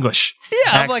speak English.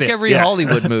 Yeah, I'm like every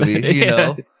Hollywood movie, you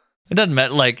know. It doesn't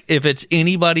matter. Like, if it's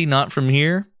anybody not from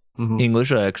here,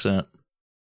 English accent.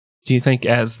 Do you think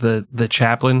as the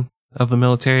chaplain of the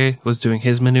military was doing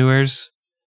his maneuvers,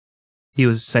 he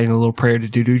was saying a little prayer to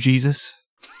Doo-Doo Jesus?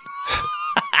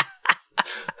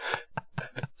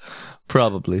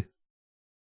 Probably.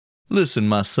 Listen,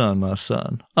 my son,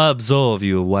 I absolve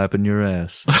you of wiping your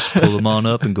ass. Just pull them on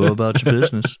up and go about your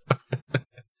business.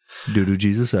 Doo-Doo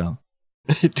Jesus out.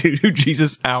 Doo-Doo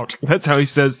Jesus out. That's how he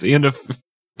says the end of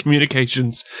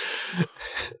communications.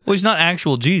 Well, he's not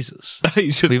actual Jesus.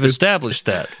 We've established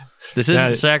that. This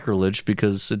isn't sacrilege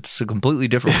because it's a completely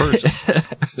different person.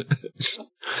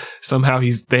 Somehow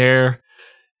he's there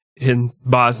in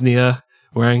Bosnia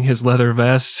wearing his leather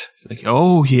vest. Like,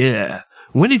 oh yeah.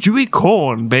 When did you eat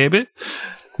corn, baby?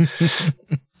 Because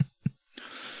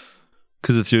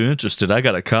if you're interested, I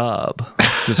got a cob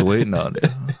just waiting on you.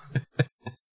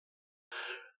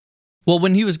 Well,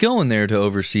 when he was going there to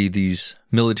oversee these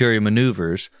military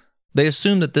maneuvers, they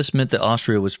assumed that this meant that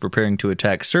Austria was preparing to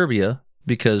attack Serbia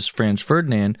because Franz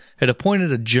Ferdinand had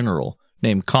appointed a general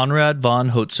named Konrad von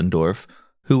Hotzendorf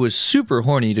who was super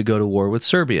horny to go to war with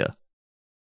Serbia.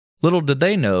 Little did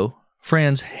they know,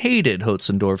 Franz hated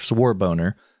Hotzendorf's war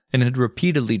boner and had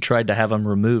repeatedly tried to have him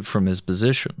removed from his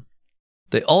position.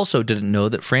 They also didn't know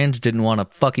that Franz didn't want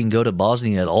to fucking go to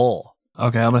Bosnia at all.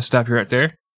 Okay, I'm going to stop you right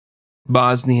there.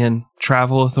 Bosnian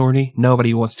Travel Authority,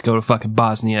 nobody wants to go to fucking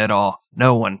Bosnia at all.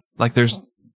 No one. Like, there's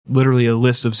literally a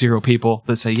list of 0 people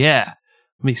that say, yeah,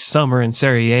 it'll be summer in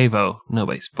Sarajevo.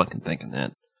 Nobody's fucking thinking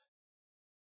that.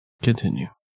 Continue.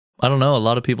 I don't know, a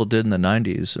lot of people did in the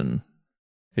 90s, and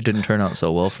it didn't turn out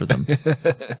so well for them.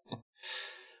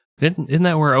 Isn't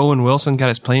that where Owen Wilson got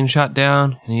his plane shot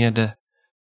down, and he had to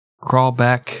crawl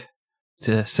back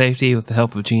to safety with the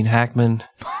help of Gene Hackman?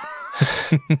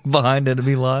 Behind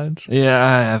enemy lines? Yeah,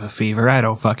 I have a fever. I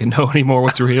don't fucking know anymore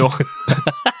what's real.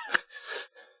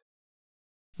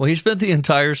 Well, he spent the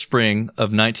entire spring of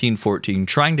 1914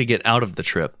 trying to get out of the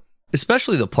trip,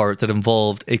 especially the part that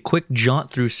involved a quick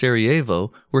jaunt through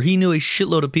Sarajevo where he knew a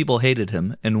shitload of people hated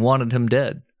him and wanted him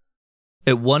dead.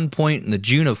 At one point in the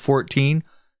June of 14,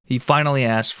 he finally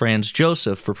asked Franz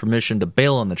Joseph for permission to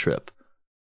bail on the trip,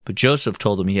 but Joseph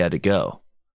told him he had to go.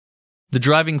 The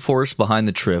driving force behind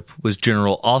the trip was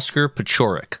General Oskar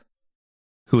Pačorek,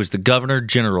 who was the Governor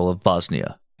General of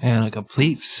Bosnia. And a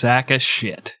complete sack of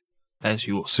shit, as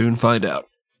you will soon find out.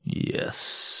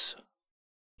 Yes.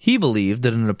 He believed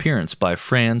that an appearance by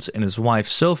Franz and his wife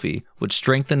Sophie would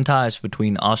strengthen ties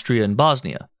between Austria and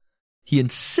Bosnia. He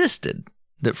insisted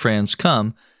that Franz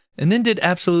come, and then did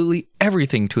absolutely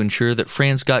everything to ensure that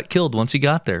Franz got killed once he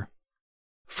got there.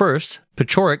 First,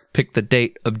 Pačorek picked the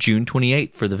date of June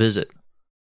 28th for the visit.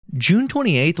 June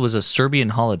 28th was a Serbian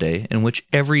holiday in which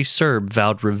every Serb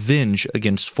vowed revenge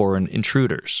against foreign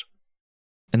intruders.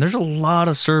 And there's a lot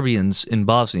of Serbians in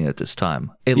Bosnia at this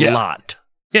time. A lot.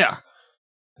 Yeah.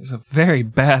 It's a very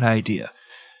bad idea.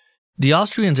 The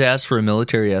Austrians asked for a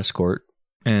military escort,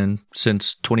 and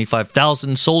since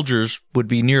 25,000 soldiers would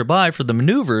be nearby for the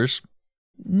maneuvers,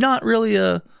 not really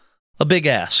a big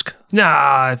ask.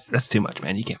 Nah, that's too much,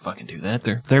 man. You can't fucking do that.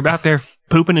 They're out there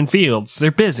pooping in fields. They're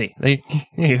busy. They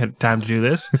ain't had time to do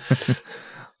this.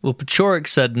 Well, Pačorek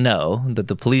said no, that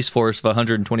the police force of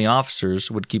 120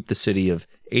 officers would keep the city of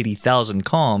 80,000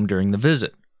 calm during the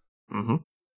visit. Mm-hmm.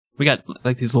 We got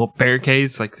like these little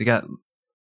barricades, like they got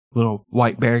little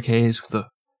white barricades with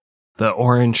the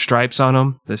orange stripes on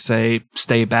them that say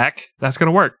 "Stay back." That's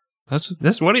gonna work.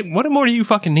 That's what more do you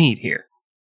fucking need here?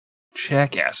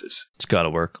 Jackasses. It's gotta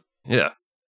work. Yeah.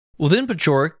 Well, then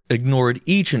Pačorek ignored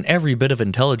each and every bit of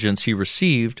intelligence he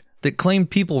received that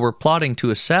claimed people were plotting to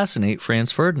assassinate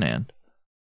Franz Ferdinand.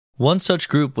 One such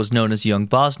group was known as Young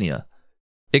Bosnia.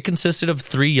 It consisted of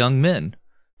 3 young men,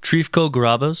 Trifko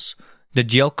Grabos,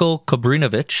 Nedjeljko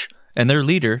Kobrinović, and their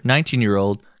leader,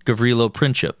 19-year-old Gavrilo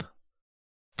Princip.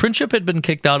 Princip had been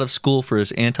kicked out of school for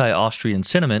his anti-Austrian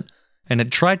sentiment and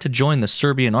had tried to join the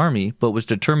Serbian army, but was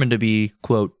determined to be,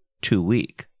 quote, too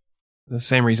weak. The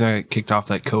same reason I kicked off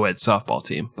that co-ed softball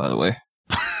team, by the way.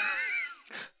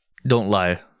 Don't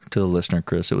lie to the listener,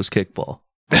 Chris. It was kickball.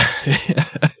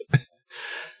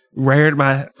 Reared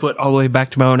my foot all the way back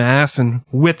to my own ass and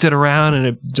whipped it around, and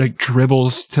it like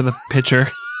dribbles to the pitcher.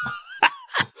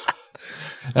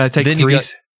 I take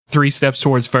three steps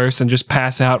towards first and just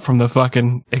pass out from the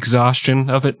fucking exhaustion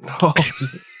of it. Oh.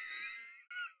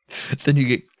 Then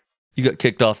you got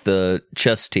kicked off the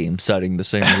chess team, citing the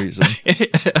same reason.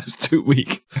 I was too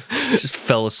weak. Just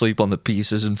fell asleep on the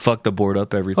pieces and fucked the board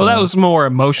up every time. Well, that was more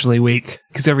emotionally weak,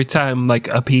 because every time like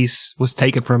a piece was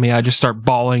taken from me, I just start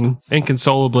bawling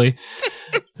inconsolably.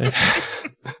 Well,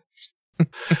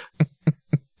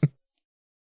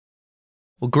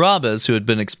 Grabes, who had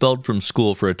been expelled from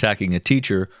school for attacking a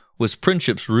teacher, was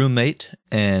Princip's roommate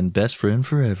and best friend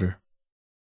forever.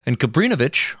 And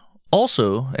Kabrinovich,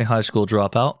 also a high school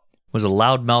dropout, was a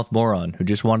loudmouth moron who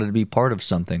just wanted to be part of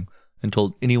something and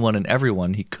told anyone and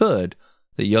everyone he could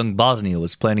that young Bosnia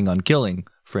was planning on killing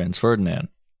Franz Ferdinand.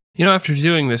 You know, after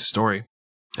doing this story,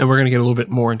 and we're going to get a little bit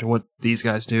more into what these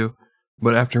guys do,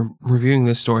 but after reviewing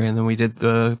this story and then we did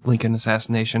the Lincoln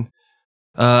assassination,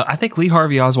 I think Lee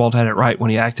Harvey Oswald had it right when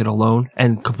he acted alone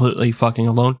and completely fucking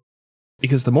alone.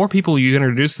 Because the more people you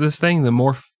introduce to this thing, the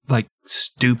more like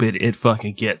stupid it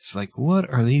fucking gets. Like, what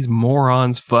are these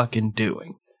morons fucking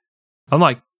doing?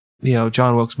 Unlike, you know,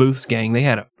 John Wilkes Booth's gang, they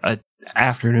had a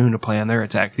afternoon to plan their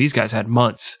attack. These guys had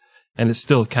months, and it's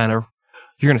still kind of,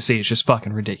 you're going to see it's just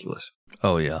fucking ridiculous.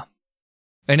 Oh, yeah.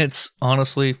 And it's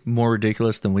honestly more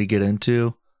ridiculous than we get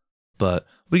into, but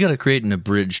we got to create an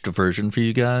abridged version for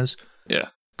you guys. Yeah.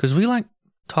 Because we like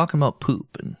talking about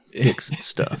poop and dicks and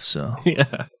stuff, so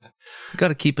yeah. Got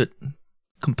to keep it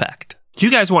compact. Do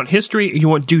you guys want history or you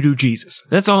want doo-doo Jesus?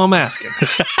 That's all I'm asking.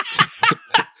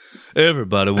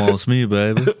 Everybody wants me,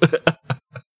 baby.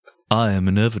 I am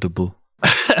inevitable.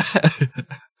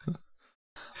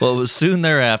 Well, it was soon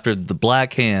thereafter that the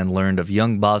Black Hand learned of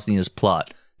young Bosnia's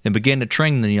plot and began to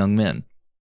train the young men.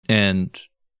 And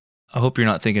I hope you're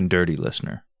not thinking dirty,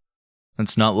 listener.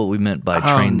 That's not what we meant by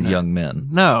train the young men.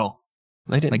 No.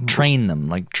 They didn't. Like train them,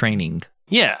 like training.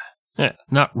 Yeah.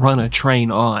 Not run a train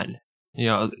on. You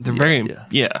know, they're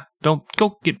Don't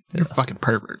go get your fucking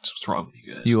perverts. What's wrong with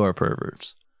you guys? You are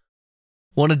perverts.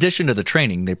 Well, in addition to the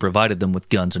training, they provided them with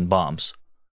guns and bombs.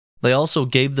 They also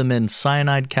gave the men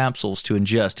cyanide capsules to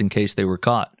ingest in case they were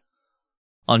caught.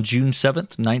 On June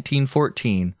 7th,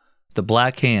 1914, the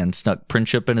Black Hand snuck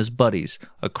Princip and his buddies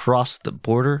across the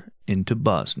border into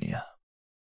Bosnia.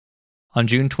 On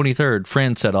June 23rd,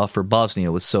 Franz set off for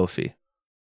Bosnia with Sophie.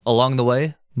 Along the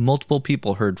way, multiple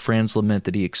people heard Franz lament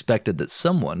that he expected that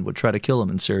someone would try to kill him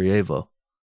in Sarajevo.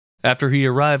 After he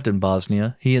arrived in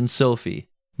Bosnia, he and Sophie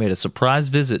made a surprise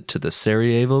visit to the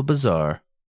Sarajevo Bazaar.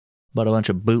 Bought a bunch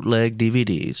of bootleg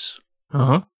DVDs.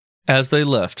 Uh-huh. As they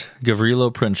left,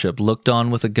 Gavrilo Princip looked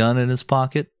on with a gun in his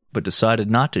pocket, but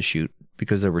decided not to shoot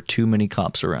because there were too many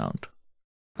cops around.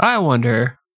 I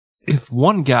wonder if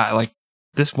one guy, like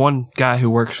this one guy who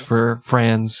works for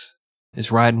Franz,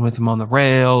 is riding with him on the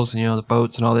rails and, you know, the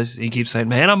boats and all this. He keeps saying,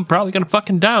 man, I'm probably going to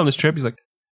fucking die on this trip. He's like,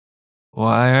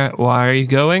 why are you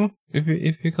going if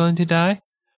you're going to die?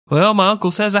 Well, my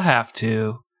uncle says I have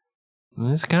to. And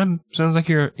this kind of sounds like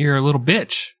you're a little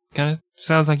bitch. Kind of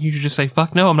sounds like you should just say,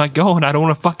 fuck no, I'm not going. I don't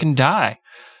want to fucking die.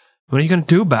 What are you going to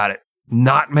do about it?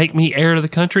 Not make me heir to the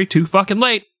country? Too fucking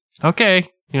late. Okay,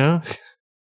 you know.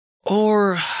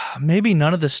 Or maybe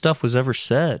none of this stuff was ever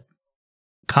said.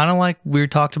 Kind of like we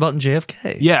talked about in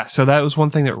JFK. Yeah, so that was one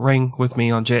thing that rang with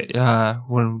me on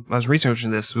when I was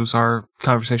researching this. Was our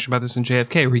conversation about this in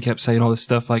JFK, where he kept saying all this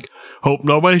stuff like, hope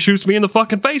nobody shoots me in the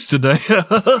fucking face today.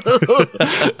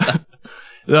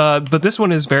 But this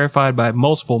one is verified by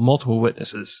multiple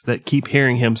witnesses that keep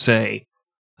hearing him say,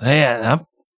 man,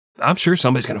 I'm sure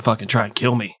somebody's going to fucking try and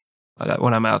kill me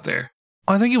when I'm out there.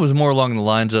 I think it was more along the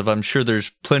lines of, I'm sure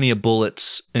there's plenty of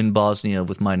bullets in Bosnia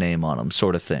with my name on them,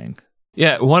 sort of thing.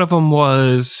 Yeah, one of them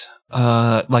was,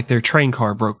 like their train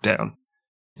car broke down.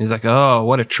 He's like, oh,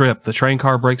 what a trip. The train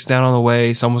car breaks down on the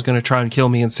way. Someone's going to try and kill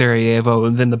me in Sarajevo,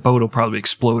 and then the boat will probably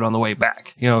explode on the way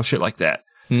back. You know, shit like that.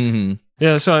 Mm-hmm.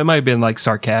 Yeah, so it might have been like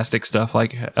sarcastic stuff,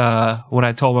 like when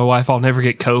I told my wife I'll never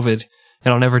get COVID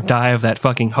and I'll never die of that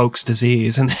fucking hoax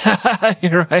disease, and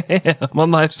here I am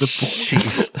on life support.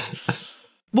 Jeez.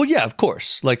 Well, yeah, of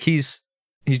course. Like he's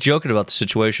joking about the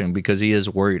situation because he is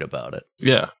worried about it.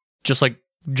 Yeah. Just like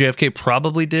JFK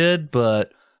probably did,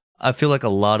 but I feel like a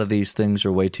lot of these things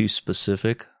are way too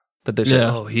specific. that they say,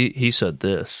 Yeah. oh, he said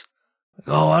this.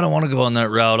 Oh, I don't want to go on that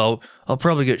route. I'll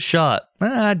probably get shot.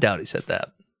 I doubt he said that.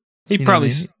 He You know probably,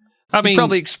 what I mean, he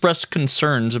probably expressed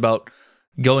concerns about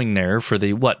going there for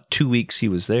the 2 weeks he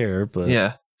was there. But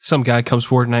yeah. Some guy comes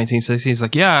forward in 1960. He's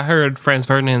like, yeah, I heard Franz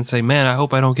Ferdinand say, man, I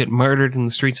hope I don't get murdered in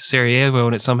the streets of Sarajevo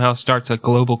and it somehow starts a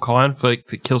global conflict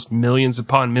that kills millions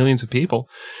upon millions of people.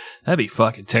 That'd be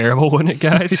fucking terrible, wouldn't it,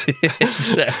 guys?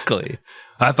 exactly.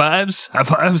 High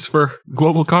fives for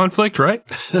global conflict, right?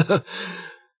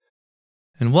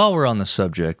 And while we're on the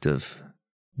subject of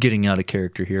getting out of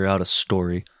character here, out of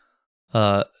story,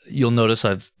 you'll notice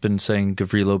I've been saying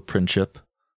Gavrilo Princip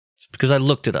because I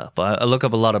looked it up. I look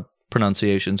up a lot of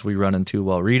pronunciations we run into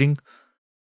while reading,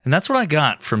 and that's what I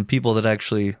got from people that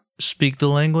actually speak the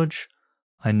language.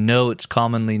 I know it's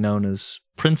commonly known as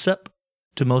Princip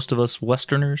to most of us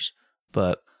Westerners,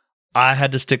 but I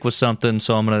had to stick with something,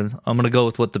 so I'm gonna go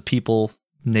with what the people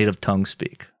native tongue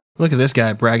speak. Look at this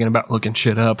guy bragging about looking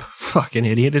shit up. Fucking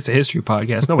idiot. It's a history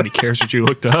podcast. Nobody cares what you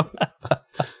looked up.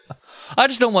 I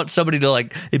just don't want somebody to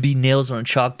it be nails on a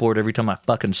chalkboard every time I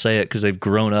fucking say it because they've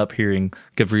grown up hearing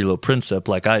Gavrilo Princip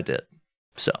like I did.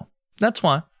 So that's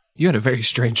why. You had a very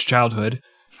strange childhood.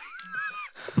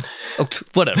 Oh,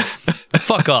 whatever.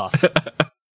 Fuck off.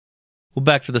 Well,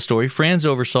 back to the story. Franz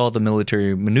oversaw the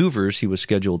military maneuvers he was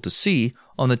scheduled to see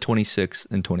on the 26th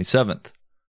and 27th.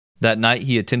 That night,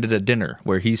 he attended a dinner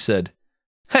where he said,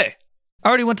 hey, I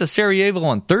already went to Sarajevo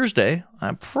on Thursday.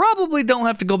 I probably don't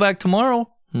have to go back tomorrow,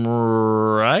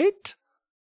 right?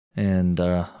 And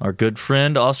our good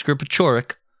friend Oscar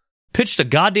Pachorik pitched a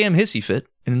goddamn hissy fit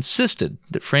and insisted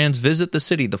that Franz visit the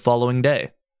city the following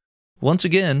day. Once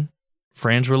again,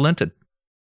 Franz relented.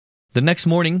 The next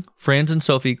morning, Franz and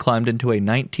Sophie climbed into a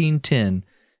 1910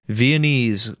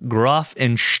 Viennese Graf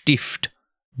and Stift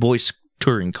Boyce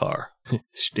touring car.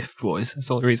 Stiff boys. That's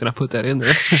the only reason I put that in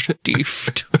there.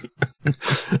 Stift.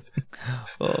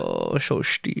 Oh, so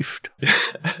stift.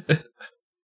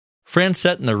 Franz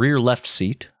sat in the rear left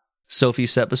seat. Sophie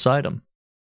sat beside him.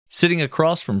 Sitting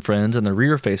across from Franz in the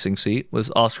rear-facing seat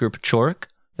was Oscar Pachorik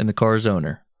and the car's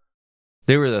owner.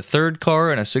 They were the third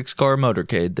car in a 6-car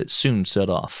motorcade that soon set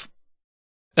off.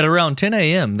 At around 10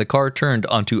 a.m., the car turned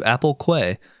onto Apple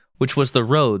Quay, which was the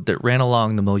road that ran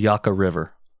along the Miljacka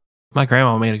River. My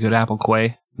grandma made a good apple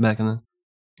quay back in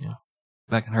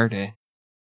her day.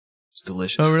 It's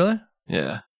delicious. Oh, really?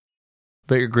 Yeah.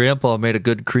 Bet your grandpa made a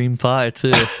good cream pie,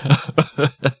 too.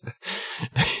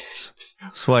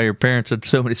 That's why your parents had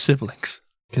so many siblings.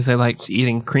 Because they liked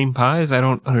eating cream pies? I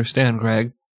don't understand,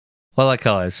 Greg. Well, I like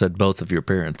how I said both of your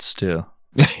parents, too.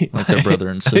 Like their brother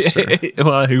and sister.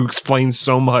 Well, who explains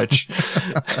so much.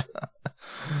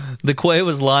 The quay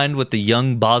was lined with the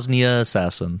young Bosnia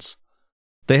assassins.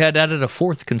 They had added a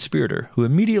fourth conspirator, who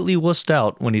immediately wussed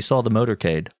out when he saw the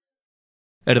motorcade.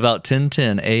 At about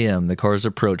 10:10 a.m., the cars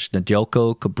approached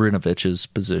Nedeljko Kabrinovich's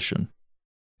position.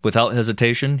 Without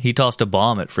hesitation, he tossed a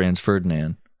bomb at Franz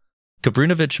Ferdinand.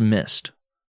 Kabrinovich missed.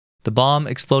 The bomb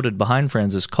exploded behind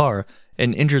Franz's car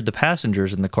and injured the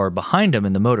passengers in the car behind him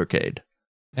in the motorcade.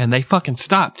 And they fucking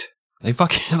stopped. They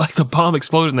fucking, the bomb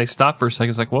exploded and they stopped for a second.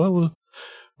 It's like, what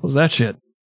was that shit?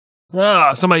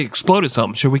 Somebody exploded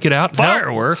something. Should we get out?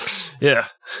 Fireworks? Yeah.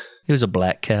 He was a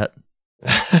black cat.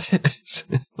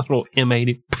 Little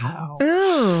M80. Pow.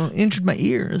 Oh, injured my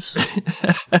ears.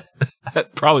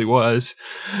 That probably was.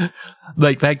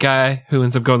 Like, that guy who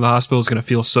ends up going to the hospital is going to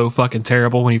feel so fucking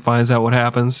terrible when he finds out what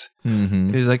happens.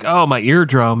 Mm-hmm. He's like, oh, my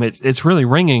eardrum, it's really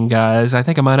ringing, guys. I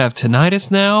think I might have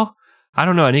tinnitus now. I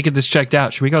don't know. I need to get this checked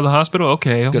out. Should we go to the hospital?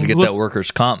 Okay. Gotta get that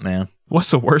workers' comp, man. What's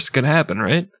the worst going to happen,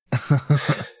 right?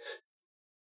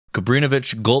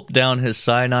 Kabrinovich gulped down his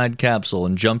cyanide capsule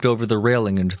and jumped over the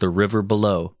railing into the river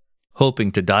below,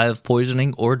 hoping to die of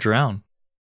poisoning or drown.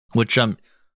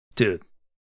 Dude,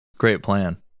 great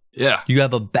plan. Yeah. You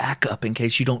have a backup in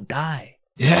case you don't die.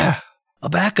 Yeah. A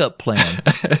backup plan.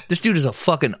 This dude is a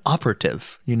fucking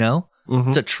operative, you know? Mm-hmm.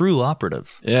 It's a true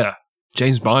operative. Yeah.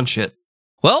 James Bond shit.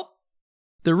 Well,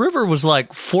 the river was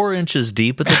like 4 inches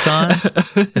deep at the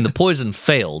time, and the poison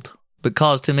failed, but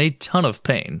caused him a ton of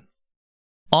pain.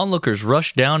 Onlookers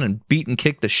rushed down and beat and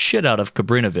kicked the shit out of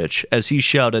Kabrinovich as he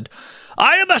shouted,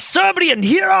 "I am a Serbian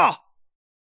hero!"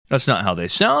 That's not how they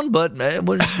sound, but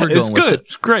we're going It's with good. it.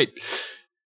 It's great.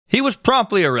 He was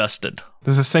promptly arrested.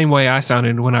 This is the same way I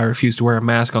sounded when I refused to wear a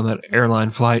mask on that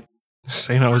airline flight,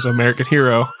 saying I was an American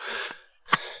hero.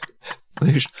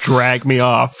 They just dragged me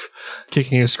off,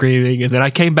 kicking and screaming, and then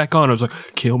I came back on. I was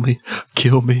like, kill me,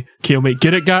 kill me, kill me.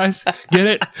 Get it, guys? Get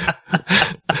it?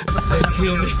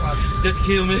 Kill me. Just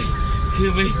kill me.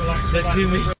 Kill me. Just kill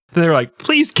me. They're like,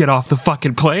 please get off the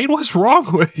fucking plane. What's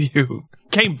wrong with you?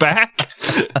 Came back?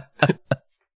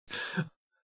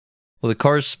 Well, the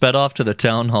cars sped off to the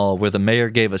town hall where the mayor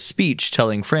gave a speech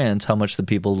telling Franz how much the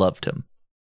people loved him.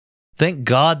 Thank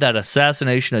God that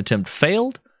assassination attempt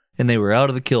failed and they were out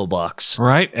of the kill box.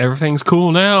 Right? Everything's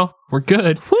cool now. We're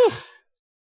good. Whew.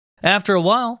 After a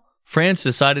while, Franz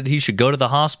decided he should go to the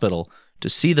hospital to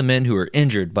see the men who were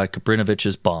injured by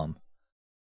Kaprinovich's bomb.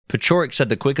 Pechoric said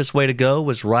the quickest way to go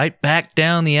was right back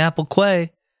down the Apple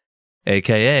Quay,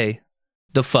 a.k.a.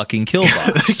 the fucking kill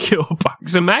box. The kill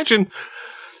box. Imagine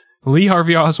Lee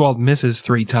Harvey Oswald misses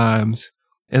 3 times,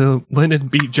 and Lyndon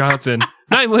B. Johnson,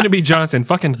 not even Lyndon B. Johnson,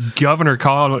 fucking Governor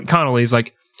Connolly's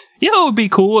like, you know, it would be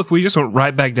cool if we just went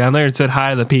right back down there and said hi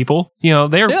to the people. You know,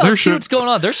 they're let's see shook. what's going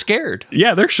on. They're scared.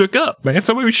 Yeah, they're shook up, man.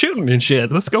 Somebody was shooting and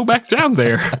shit. Let's go back down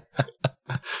there.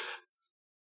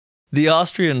 The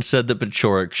Austrians said that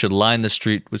Pechoric should line the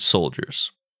street with soldiers.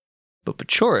 But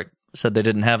Pechoric said they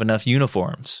didn't have enough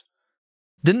uniforms.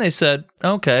 Then they said,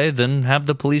 okay, then have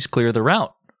the police clear the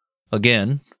route.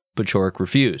 Again, Pechoric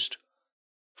refused.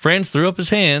 Franz threw up his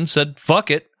hands, said, fuck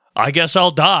it, I guess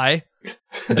I'll die,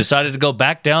 and decided to go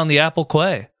back down the Apple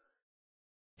Quay.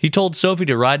 He told Sophie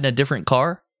to ride in a different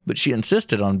car, but she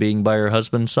insisted on being by her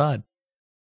husband's side.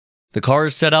 The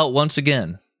cars set out once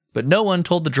again, but no one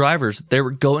told the drivers that they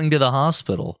were going to the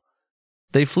hospital.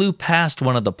 They flew past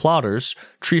one of the plotters,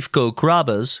 Trifko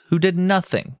Krabas, who did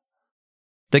nothing.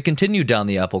 They continued down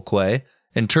the Apple Quay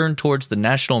and turned towards the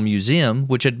National Museum,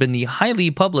 which had been the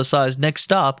highly publicized next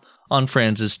stop on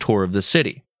Franz's tour of the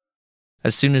city.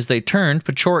 As soon as they turned,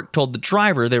 Pechoric told the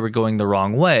driver they were going the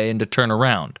wrong way and to turn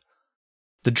around.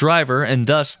 The driver, and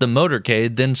thus the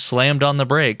motorcade, then slammed on the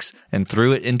brakes and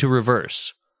threw it into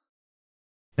reverse.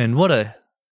 And what a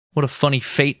funny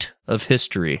fate of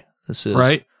history this is.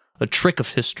 Right? A trick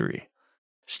of history.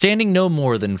 Standing no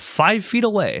more than 5 feet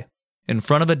away, in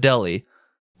front of a deli,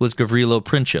 was Gavrilo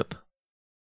Princip.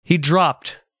 He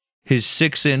dropped his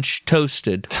 6-inch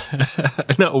toasted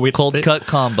cold cut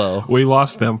combo. We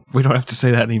lost them. We don't have to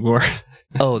say that anymore.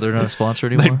 Oh, they're not a sponsor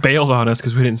anymore? They bailed on us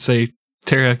because we didn't say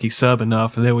teriyaki sub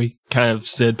enough, and then we kind of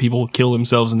said people would kill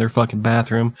themselves in their fucking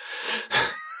bathroom.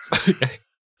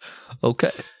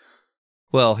 Okay.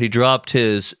 Well, he dropped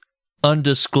his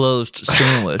undisclosed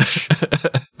sandwich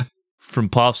from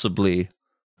possibly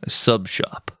a sub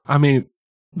shop. I mean,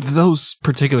 those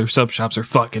particular sub shops are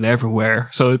fucking everywhere,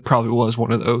 so it probably was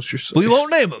one of those. We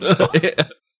won't name them. Yeah.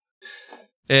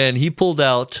 And he pulled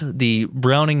out the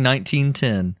Browning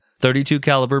 1910 .32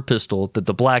 caliber pistol that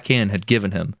the Black Hand had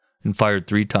given him and fired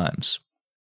 3 times.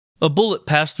 A bullet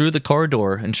passed through the car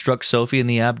door and struck Sophie in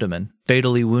the abdomen,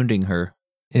 fatally wounding her.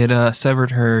 It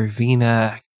severed her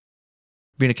vena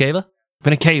cava?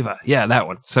 Vena cava. Yeah, that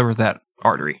one. Severed that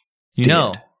artery. You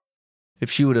know, if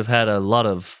she would have had a lot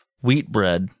of wheat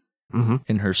bread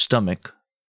in her stomach,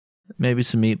 maybe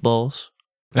some meatballs.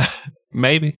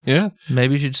 Maybe, yeah.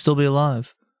 Maybe she'd still be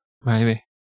alive. Maybe.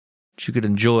 She could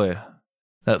enjoy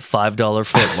that $5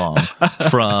 footlong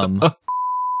from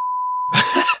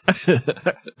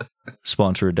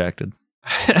sponsor redacted.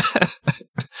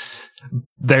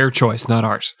 Their choice, not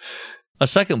ours. A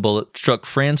second bullet struck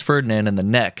Franz Ferdinand in the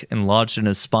neck and lodged in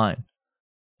his spine.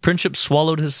 Princip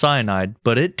swallowed his cyanide,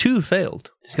 but it too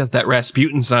failed. He's got that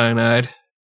Rasputin cyanide.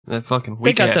 That fucking weak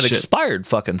They got that shit. expired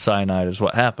fucking cyanide is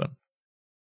what happened.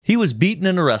 He was beaten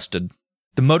and arrested.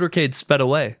 The motorcade sped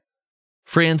away.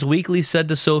 Franz weakly said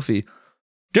to Sophie,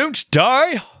 "Don't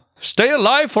die! Stay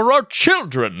alive for our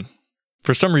children!"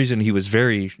 For some reason,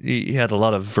 he had a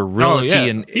lot of virility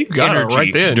and he got energy it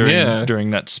right then,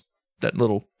 during that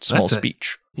little small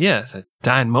speech. It's a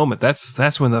dying moment.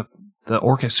 That's when the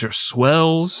orchestra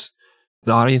swells.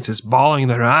 The audience is bawling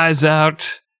their eyes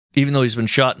out. Even though he's been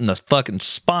shot in the fucking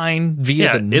spine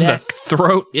via the neck. In the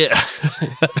throat. Yeah.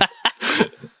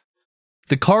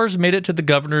 The cars made it to the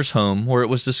governor's home, where it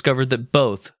was discovered that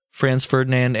both Franz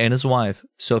Ferdinand and his wife,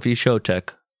 Sophie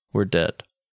Chotek, were dead.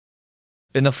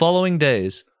 In the following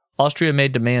days, Austria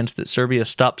made demands that Serbia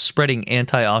stop spreading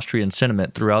anti-Austrian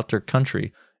sentiment throughout their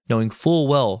country, knowing full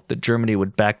well that Germany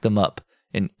would back them up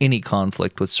in any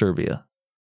conflict with Serbia.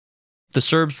 The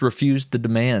Serbs refused the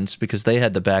demands because they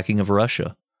had the backing of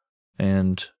Russia,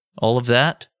 and all of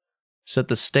that set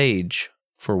the stage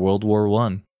for World War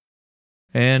I.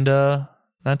 And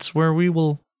that's where we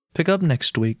will pick up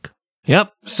next week.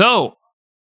 Yep. So,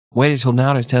 wait until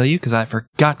now to tell you, because I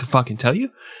forgot to fucking tell you.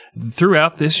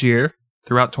 Throughout this year,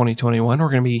 throughout 2021, we're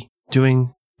going to be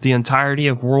doing the entirety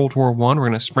of World War I. We're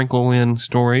going to sprinkle in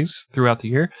stories throughout the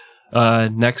year.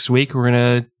 Next week, we're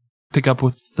going to pick up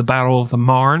with the Battle of the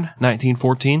Marne,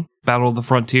 1914, Battle of the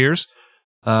Frontiers.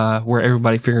 where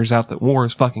everybody figures out that war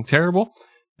is fucking terrible.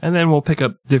 And then we'll pick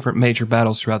up different major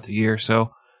battles throughout the year.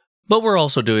 So, But we're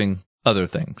also doing other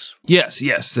things. yes,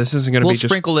 this isn't going to We'll be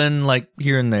just... sprinkle in like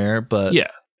here and there, but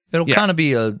Yeah, it'll yeah. kind of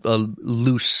be a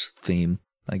loose theme,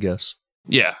 I guess.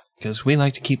 yeah, because we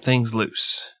like to keep things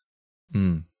loose.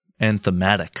 And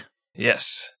thematic.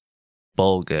 Yes,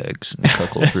 Ball gags and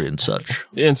cuckoldry and such.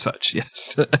 and such,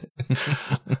 yes.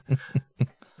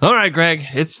 All right, Greg,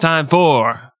 it's time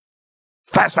for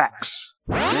Fast Facts.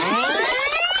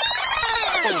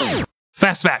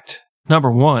 Fast fact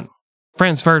number 1.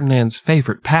 Franz Ferdinand's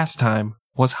favorite pastime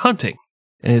was hunting,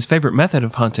 and his favorite method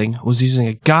of hunting was using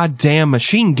a goddamn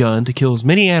machine gun to kill as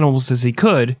many animals as he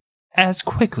could, as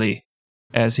quickly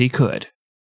as he could.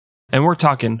 And we're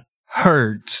talking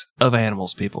herds of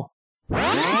animals, people.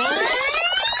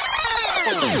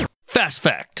 Fast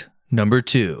fact number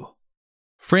 2.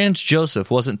 Franz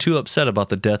Joseph wasn't too upset about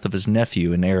the death of his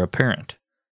nephew and heir apparent.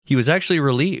 He was actually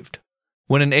relieved.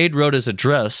 When an aide wrote his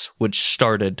address, which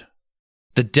started,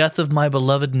 "The death of my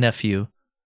beloved nephew,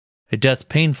 a death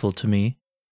painful to me,"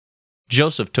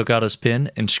 Joseph took out his pen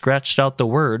and scratched out the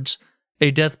words,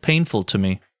 "A death painful to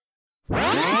me."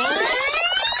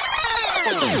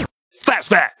 Fast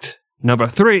fact number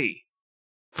 3.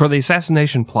 For the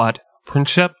assassination plot,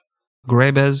 Princip,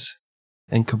 Grebes,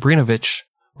 and Kabrinovich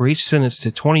were each sentenced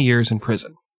to 20 years in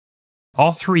prison.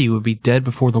 All 3 would be dead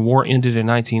before the war ended in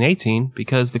 1918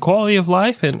 because the quality of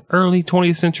life in early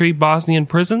 20th century Bosnian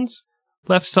prisons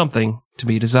left something to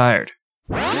be desired.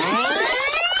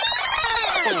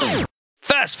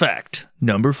 Fast fact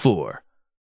number 4.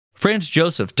 Franz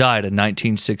Joseph died in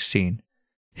 1916.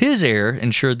 His heir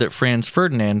ensured that Franz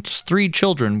Ferdinand's 3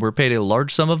 children were paid a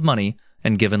large sum of money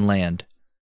and given land.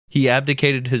 He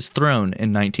abdicated his throne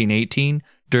in 1918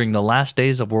 during the last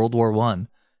days of World War I,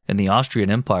 and the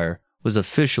Austrian Empire was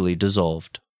officially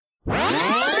dissolved.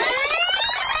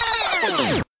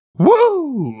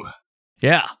 Woo!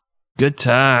 Yeah. Good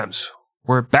times.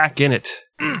 We're back in it.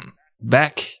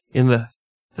 Back in the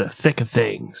thick of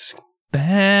things.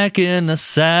 Back in the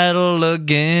saddle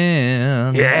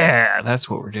again. Yeah, that's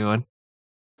what we're doing.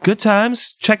 Good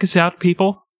times. Check us out,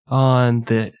 people, on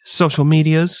the social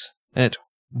medias at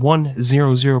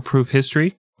 100 Proof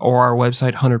History or our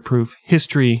website,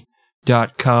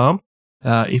 100proofhistory.com.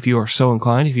 If you are so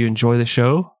inclined, if you enjoy the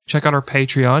show, check out our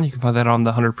Patreon. You can find that on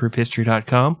the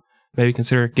 100proofhistory.com. Maybe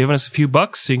consider giving us a few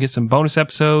bucks so you can get some bonus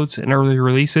episodes and early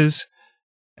releases.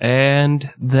 And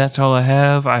that's all I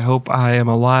have. I hope I am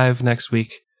alive next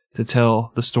week to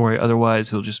tell the story.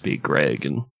 Otherwise, it'll just be Greg,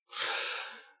 and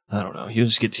I don't know. You'll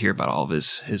just get to hear about all of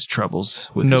his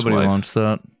troubles with his wife. Nobody wants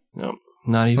that. No,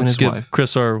 not even Let's his give wife.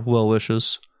 Chris our well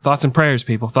wishes. Thoughts and prayers,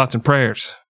 people. Thoughts and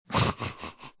prayers.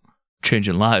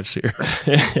 Changing lives here.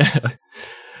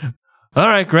 All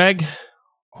right, Greg.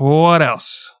 What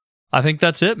else? I think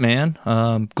that's it, man.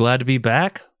 Glad to be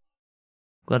back.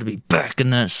 Glad to be back in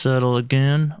that saddle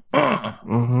again.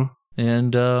 Mm-hmm.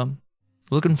 And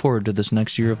looking forward to this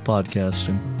next year of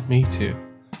podcasting. Me too.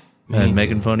 And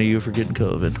making fun of you for getting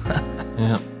COVID.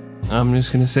 Yeah. I'm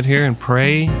just going to sit here and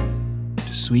pray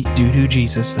to sweet doo-doo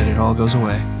Jesus that it all goes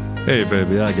away. Hey,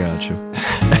 baby, I got you.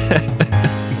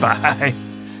 Bye.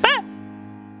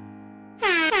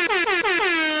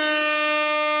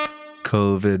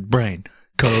 COVID brain.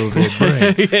 COVID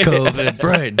brain. COVID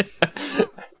brain.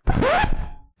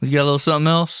 You got a little something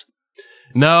else?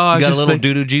 No, I You got a just little think,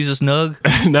 doo-doo Jesus nug?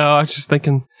 No, I was just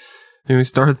thinking when we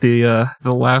started the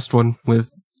last one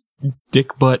with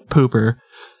Dick Butt Pooper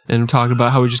and talking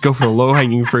about how we just go for the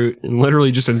low-hanging fruit and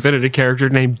literally just invented a character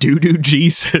named Doo-Doo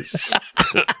Jesus.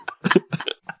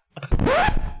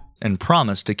 And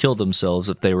promised to kill themselves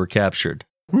if they were captured.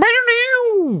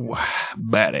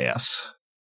 Badass.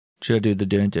 Should I do the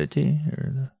dun-dun-dun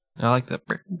or the... I like that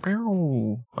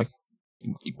like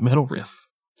metal riff.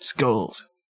 Skulls.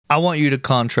 I want you to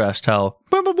contrast how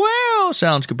wow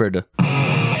sounds compared to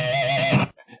wow.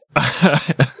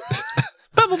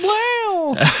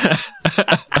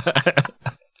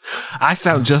 I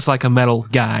sound just like a metal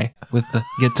guy with the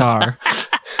guitar.